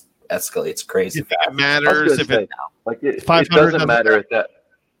it just escalates crazy. It matters if it doesn't matter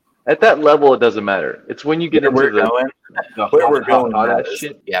at that level. It doesn't matter. It's when you get into where we're going.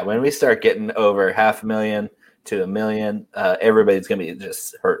 Shit. Yeah, when we start getting over 500,000 to 1 million, everybody's gonna be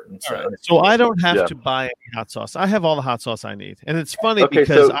just hurting. So I don't have to buy any hot sauce. I have all the hot sauce I need, and it's funny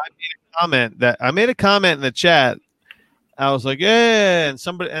because I made a comment in the chat. I was like, yeah, and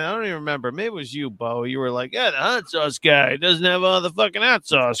I don't even remember. Maybe it was you, Bo. You were like, yeah, the hot sauce guy doesn't have all the fucking hot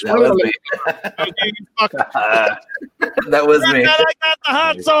sauce. That was me. That was me. I got the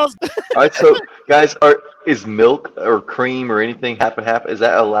hot sauce. All right, so guys, is milk or cream or anything half and half? Is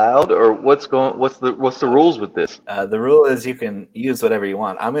that allowed, or what's the rules with this? The rule is you can use whatever you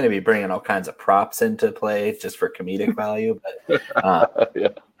want. I'm going to be bringing all kinds of props into play just for comedic value, but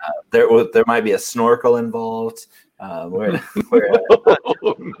there might be a snorkel involved. Oh no!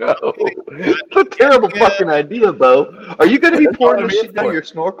 It's a terrible fucking idea, Bo. Are you going to be pouring this shit down your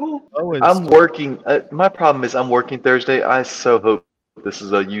snorkel? I'm working. My problem is I'm working Thursday. I so hope this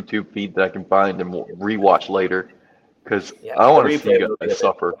is a YouTube feed that I can find and rewatch later because I want to see you guys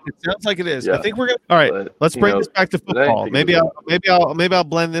suffer. It sounds like it is. I think we're gonna. All right, let's bring this back to football. Maybe I'll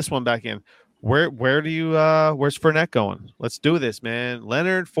blend this one back in. Where's Fournette going? Let's do this, man.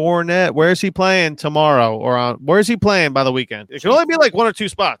 Leonard Fournette. Where's he playing tomorrow where's he playing by the weekend? It can only be like 1 or 2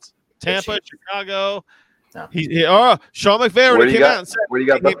 spots. Tampa, Chicago. No. Sean McVay already came out and said, where do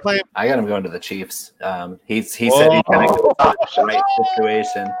you got I got him going to the Chiefs. He said he's going to go to the right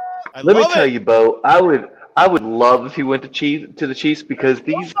situation. Let me tell you, Bo, I would love if he went to the Chiefs because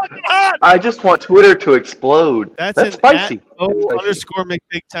I just want Twitter to explode. That's spicy. _make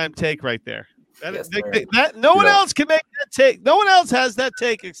big time take right there. No one else can make that take. No one else has that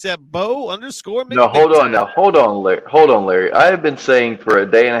take except Bo _. No, hold on, Larry. I have been saying for a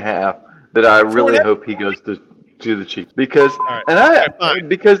day and a half that I really hope he goes to the Chiefs because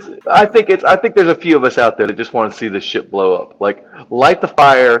I think there's a few of us out there that just want to see the ship blow up. Like light the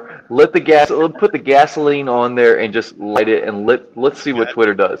fire, put the gasoline on there and just light it and let's see what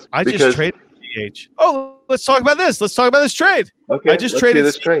Twitter does. Just traded CEH. Oh, let's talk about this. Let's talk about this trade. Okay, I just traded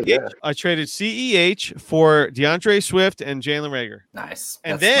this trade. Yeah. I traded CEH for DeAndre Swift and Jalen Reagor. Nice.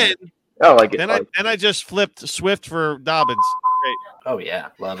 And then I just flipped Swift for Dobbins. Great. Oh yeah,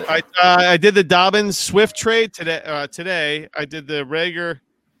 love it. I did the Dobbins Swift trade today. Today I did the Reagor.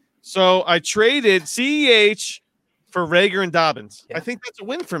 So I traded CEH for Reagor and Dobbins. Yeah. I think that's a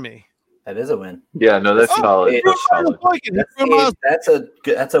win for me. That is a win. Yeah, no, that's solid.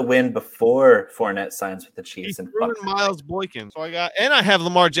 That's a win before Fournette signs with the Chiefs and Miles Boykin. So I have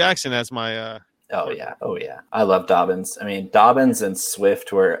Lamar Jackson as my. Oh yeah. I love Dobbins. I mean, Dobbins and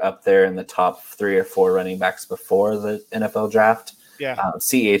Swift were up there in the top 3 or 4 running backs before the NFL draft. Yeah.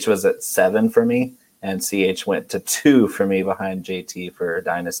 CH was at 7 for me, and CH went to 2 for me behind JT for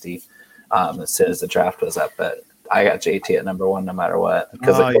Dynasty. As soon as the draft was up, but I got JT at number 1 no matter what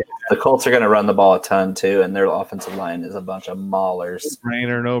because the Colts are going to run the ball a ton too, and their offensive line is a bunch of maulers.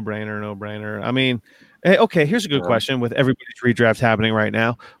 No brainer. I mean, hey, okay, here's a good question with everybody's redraft happening right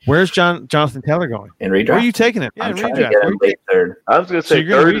now. Where's Jonathan Taylor going? In redraft? Where are you taking it? I'm trying to get him late third. I was going to say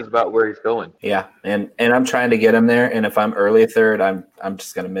third is about where he's going. Yeah, and I'm trying to get him there, and if I'm early third, I'm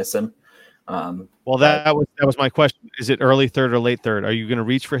just going to miss him. Well, that was my question. Is it early third or late third? Are you going to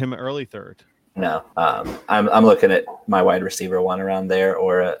reach for him early third? No, I'm looking at my wide receiver 1 around there,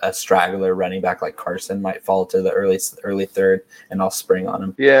 or a straggler running back like Carson might fall to the early third, and I'll spring on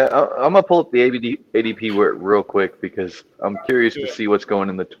him. Yeah, I'm gonna pull up the ADP real quick because I'm curious to see what's going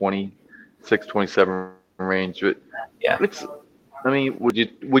in the 26, 27 range. But yeah, would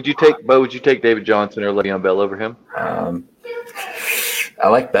you take David Johnson or Le'Veon Bell over him? I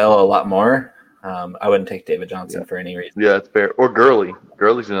like Bell a lot more. I wouldn't take David Johnson for any reason. Yeah, that's fair. Or Gurley.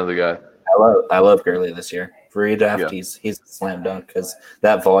 Gurley's another guy. I love Gurley this year. For redraft, he's a slam dunk because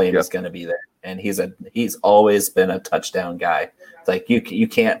that volume is going to be there, and he's always been a touchdown guy. It's like you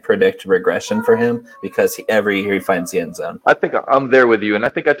can't predict regression for him because every year he finds the end zone. I think I'm there with you, and I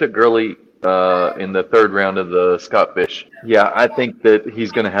think I took Gurley in the 3rd round of the Scott Fish. Yeah, I think that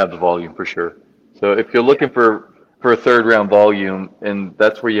he's going to have the volume for sure. So if you're looking for a 3rd round volume, and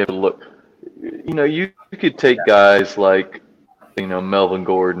that's where you have to look. You could take guys like Melvin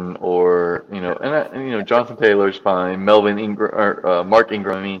Gordon or Jonathan Taylor's fine. Melvin Ingram or Mark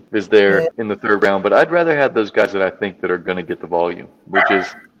Ingram is there in the 3rd round, but I'd rather have those guys that I think that are going to get the volume, which is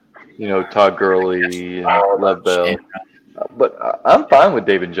Todd Gurley and Lev Bell. But I'm fine with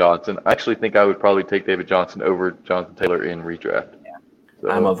David Johnson. I actually think I would probably take David Johnson over Jonathan Taylor in redraft. So,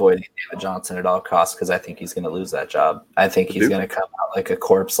 I'm avoiding David Johnson at all costs because I think he's going to lose that job. I think he's going to come out like a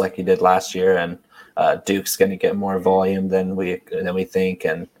corpse like he did last year, and Duke's going to get more volume than we think.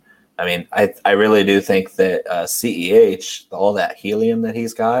 And I mean, I really do think that CEH, all that helium that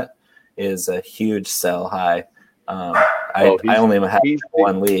he's got, is a huge sell high. I only have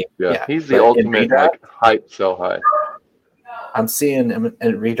 1 league. Yeah, he's the ultimate hype sell high. I'm seeing him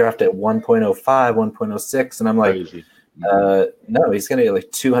in redraft at 1.05, 1.06, and I'm like, crazy. No, he's going to get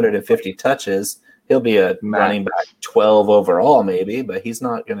like 250 touches. He'll be a running back 12 overall maybe, but he's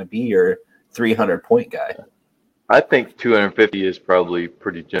not going to be your 300-point guy. I think 250 is probably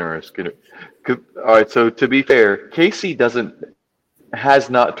pretty generous. All right, so to be fair, KC has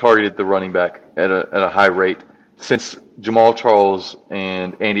not targeted the running back at a high rate since Jamal Charles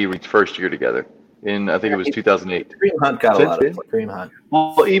and Andy Reid's first year together. I think it was 2008. Kareem Hunt got a lot of Kareem Hunt.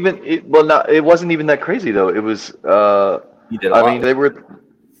 Well, it wasn't even that crazy though. It was. He did a lot. They were.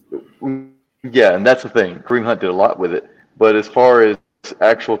 Yeah, and that's the thing. Kareem Hunt did a lot with it, but as far as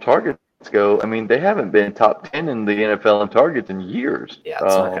actual targets go, I mean, they haven't been top 10 in the NFL in targets in years. Yeah,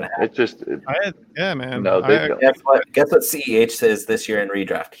 it's not going to happen. It's just. Man. No, guess what CEH says this year in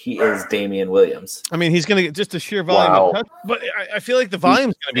redraft? He is Damian Williams. I mean, he's going to get just a sheer volume of touch, but I feel like the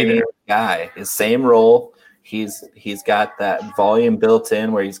volume's going to be there. Guy, his same role. He's got that volume built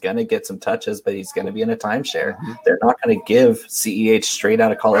in where he's going to get some touches, but he's going to be in a timeshare. Mm-hmm. They're not going to give CEH straight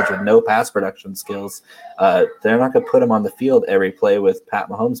out of college with no pass production skills. They're not going to put him on the field every play with Pat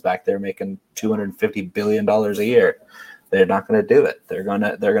Mahomes back there making $250 billion a year. They're not going to do it. They're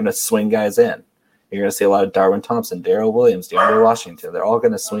going to swing guys in. You're going to see a lot of Darwin Thompson, Darrell Williams, DeAndre Washington. They're all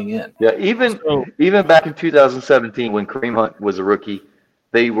going to swing in. Yeah, even back in 2017 when Kareem Hunt was a rookie,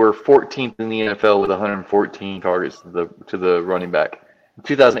 they were 14th in the NFL with 114 targets to the running back. In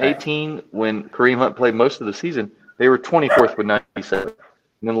 2018, when Kareem Hunt played most of the season, they were 24th with 97.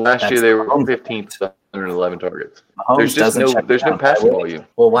 And then last year they were 15th with 111 targets. Mahomes There's no passing volume.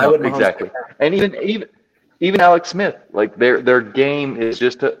 Well, why would Mahomes exactly? And even Alex Smith, like their game is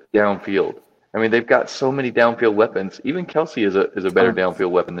just downfield. I mean, they've got so many downfield weapons. Even Kelsey is a better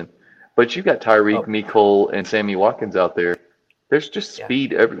downfield weapon than. But you've got Tyreek, Mecole, and Sammy Watkins out there. There's just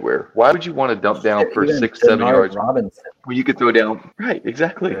speed everywhere. Why would you want to dump down for 6-7 yards Robinson. when you could throw down? Right,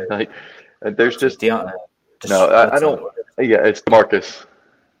 exactly. Right. Like there's just I don't. Yeah, it's DeMarcus.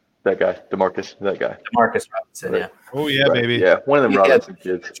 That guy, DeMarcus, that guy. Demarcus Robinson, Right. yeah. Oh yeah, Right, baby. Yeah, one of them He Robinson had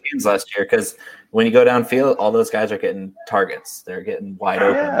kids. games last year because when you go downfield, all those guys are getting targets. They're getting wide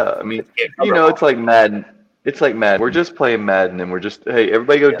open. Yeah, I mean, it's like Madden. It's like Madden. We're just playing Madden, and we're just, hey,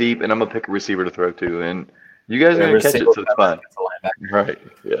 everybody go deep, and I'm gonna pick a receiver to throw to, and you guys are gonna catch it, so it's fine. Right.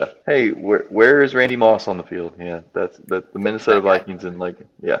 Yeah. Hey, where is Randy Moss on the field? Yeah, that's the Minnesota Vikings, and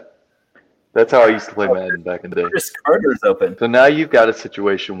that's how I used to play Madden back in the day. Chris Carter's open. So now you've got a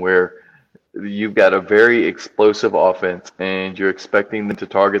situation where you've got a very explosive offense, and you're expecting them to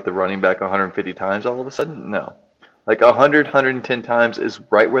target the running back 150 times all of a sudden? No. Like 100, 110 times is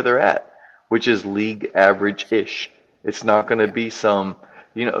right where they're at, which is league average-ish. It's not going to be some,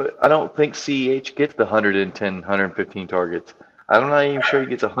 I don't think CEH gets the 110, 115 targets. I'm not even sure he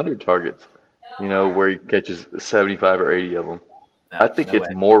gets 100 targets, where he catches 75 or 80 of them. I think it's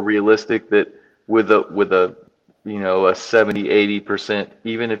more realistic that with a 70-80%,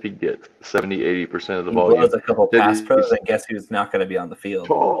 even if he gets 70-80% of the volume. Blows a couple pass pros, and guess who's not going to be on the field?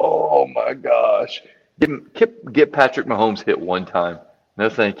 Oh my gosh! Get Patrick Mahomes hit one time. No,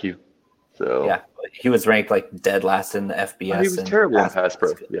 thank you. So yeah, he was ranked dead last in the FBS. He was terrible in pass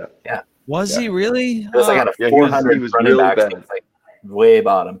pro. Yeah. Was he really? It was out of 400 he was running really backs. bad. He was way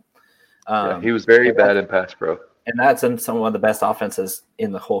bottom. He was very bad in pass pro. And that's in one of the best offenses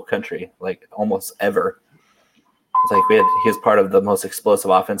in the whole country, almost ever. It's he was part of the most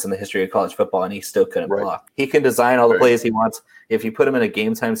explosive offense in the history of college football, and he still couldn't block. He can design all the plays he wants. If you put him in a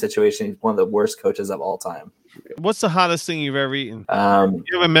game time situation, he's one of the worst coaches of all time. What's the hottest thing you've ever eaten? Do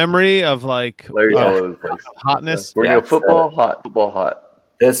you have a memory of Larry's all over the place. hotness? Football hot.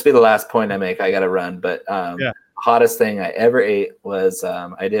 This will be the last point I make. I got to run, but hottest thing I ever ate was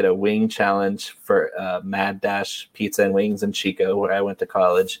I did a wing challenge for Mad Dash Pizza and Wings in Chico, where I went to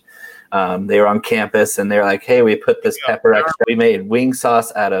college. They were on campus, and they're like, hey, we put this pepper extra. We made wing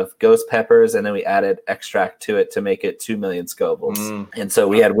sauce out of ghost peppers, and then we added extract to it to make it 2 million Scovilles. And so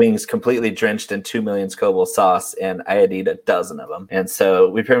we had wings completely drenched in 2 million Scoville sauce, and I had to eat a dozen of them. And so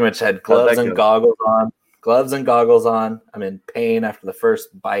we pretty much had gloves and goggles on. I'm in pain after the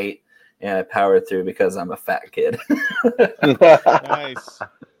first bite, and I powered through because I'm a fat kid. Nice. All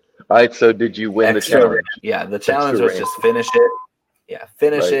right, so did you win the challenge? Yeah, the challenge was just finish it. Yeah,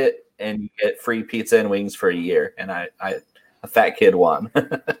 finish it, and you get free pizza and wings for a year. And I a fat kid won.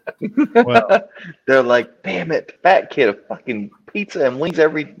 Well, they're like, damn it, fat kid, a fucking pizza and wings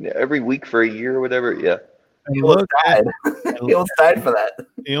every week for a year or whatever. Yeah. He almost died. He almost died for that.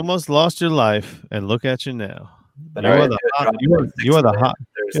 You almost lost your life, and look at you now. But you are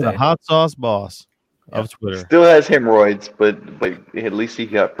the hot sauce boss of Twitter. Still has hemorrhoids, but at least he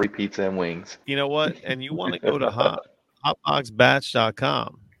got free pizza and wings. You know what? And you want to go to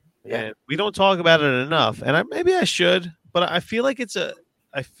hotboxbatch.com. Yeah. And we don't talk about it enough. And maybe I should, but I feel like it's a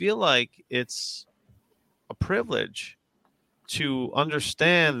privilege to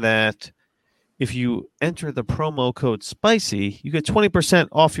understand that if you enter the promo code SPICY, you get 20%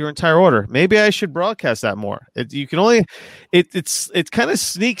 off your entire order. Maybe I should broadcast that more. It kind of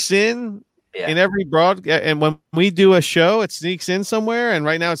sneaks in every broadcast. And when we do a show, it sneaks in somewhere. And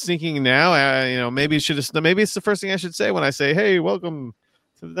right now it's sneaking now. Maybe it's the first thing I should say when I say, hey, welcome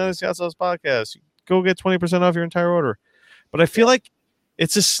to the Dynasty Hot Sauce Podcast. Go get 20% off your entire order. But I feel like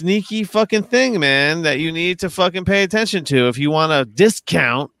it's a sneaky fucking thing, man, that you need to fucking pay attention to if you want a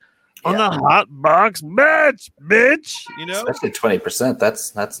discount on the Hot Box Batch, bitch. Especially 20%.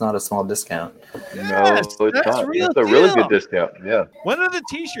 That's not a small discount. Yes, no, it's not. It's a really good discount. Yeah. When are the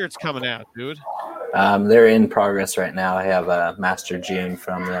t-shirts coming out, dude? They're in progress right now. I have Master June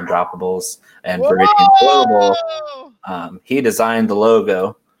from the Undroppables and Viridian Global. He designed the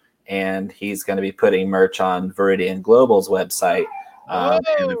logo, and he's going to be putting merch on Viridian Global's website.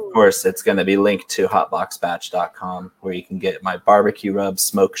 And of course, it's going to be linked to hotboxbatch.com, where you can get my barbecue rub,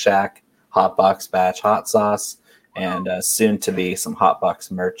 Smoke Shack, Hotbox Batch hot sauce, and soon to be some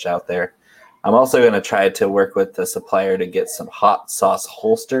Hotbox merch out there. I'm also going to try to work with the supplier to get some hot sauce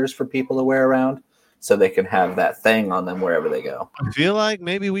holsters for people to wear around so they can have that thing on them wherever they go. I feel like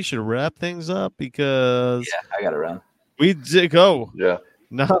maybe we should wrap things up because I got to run. We did go. Yeah.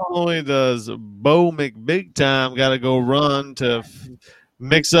 Not only does Bo McBig Time got to go run to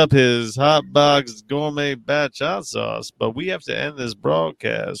mix up his hot box gourmet batch hot sauce, but we have to end this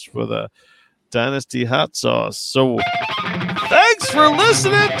broadcast for the Dynasty hot sauce. So thanks for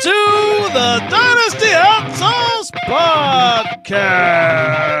listening to the Dynasty Hot Sauce Podcast.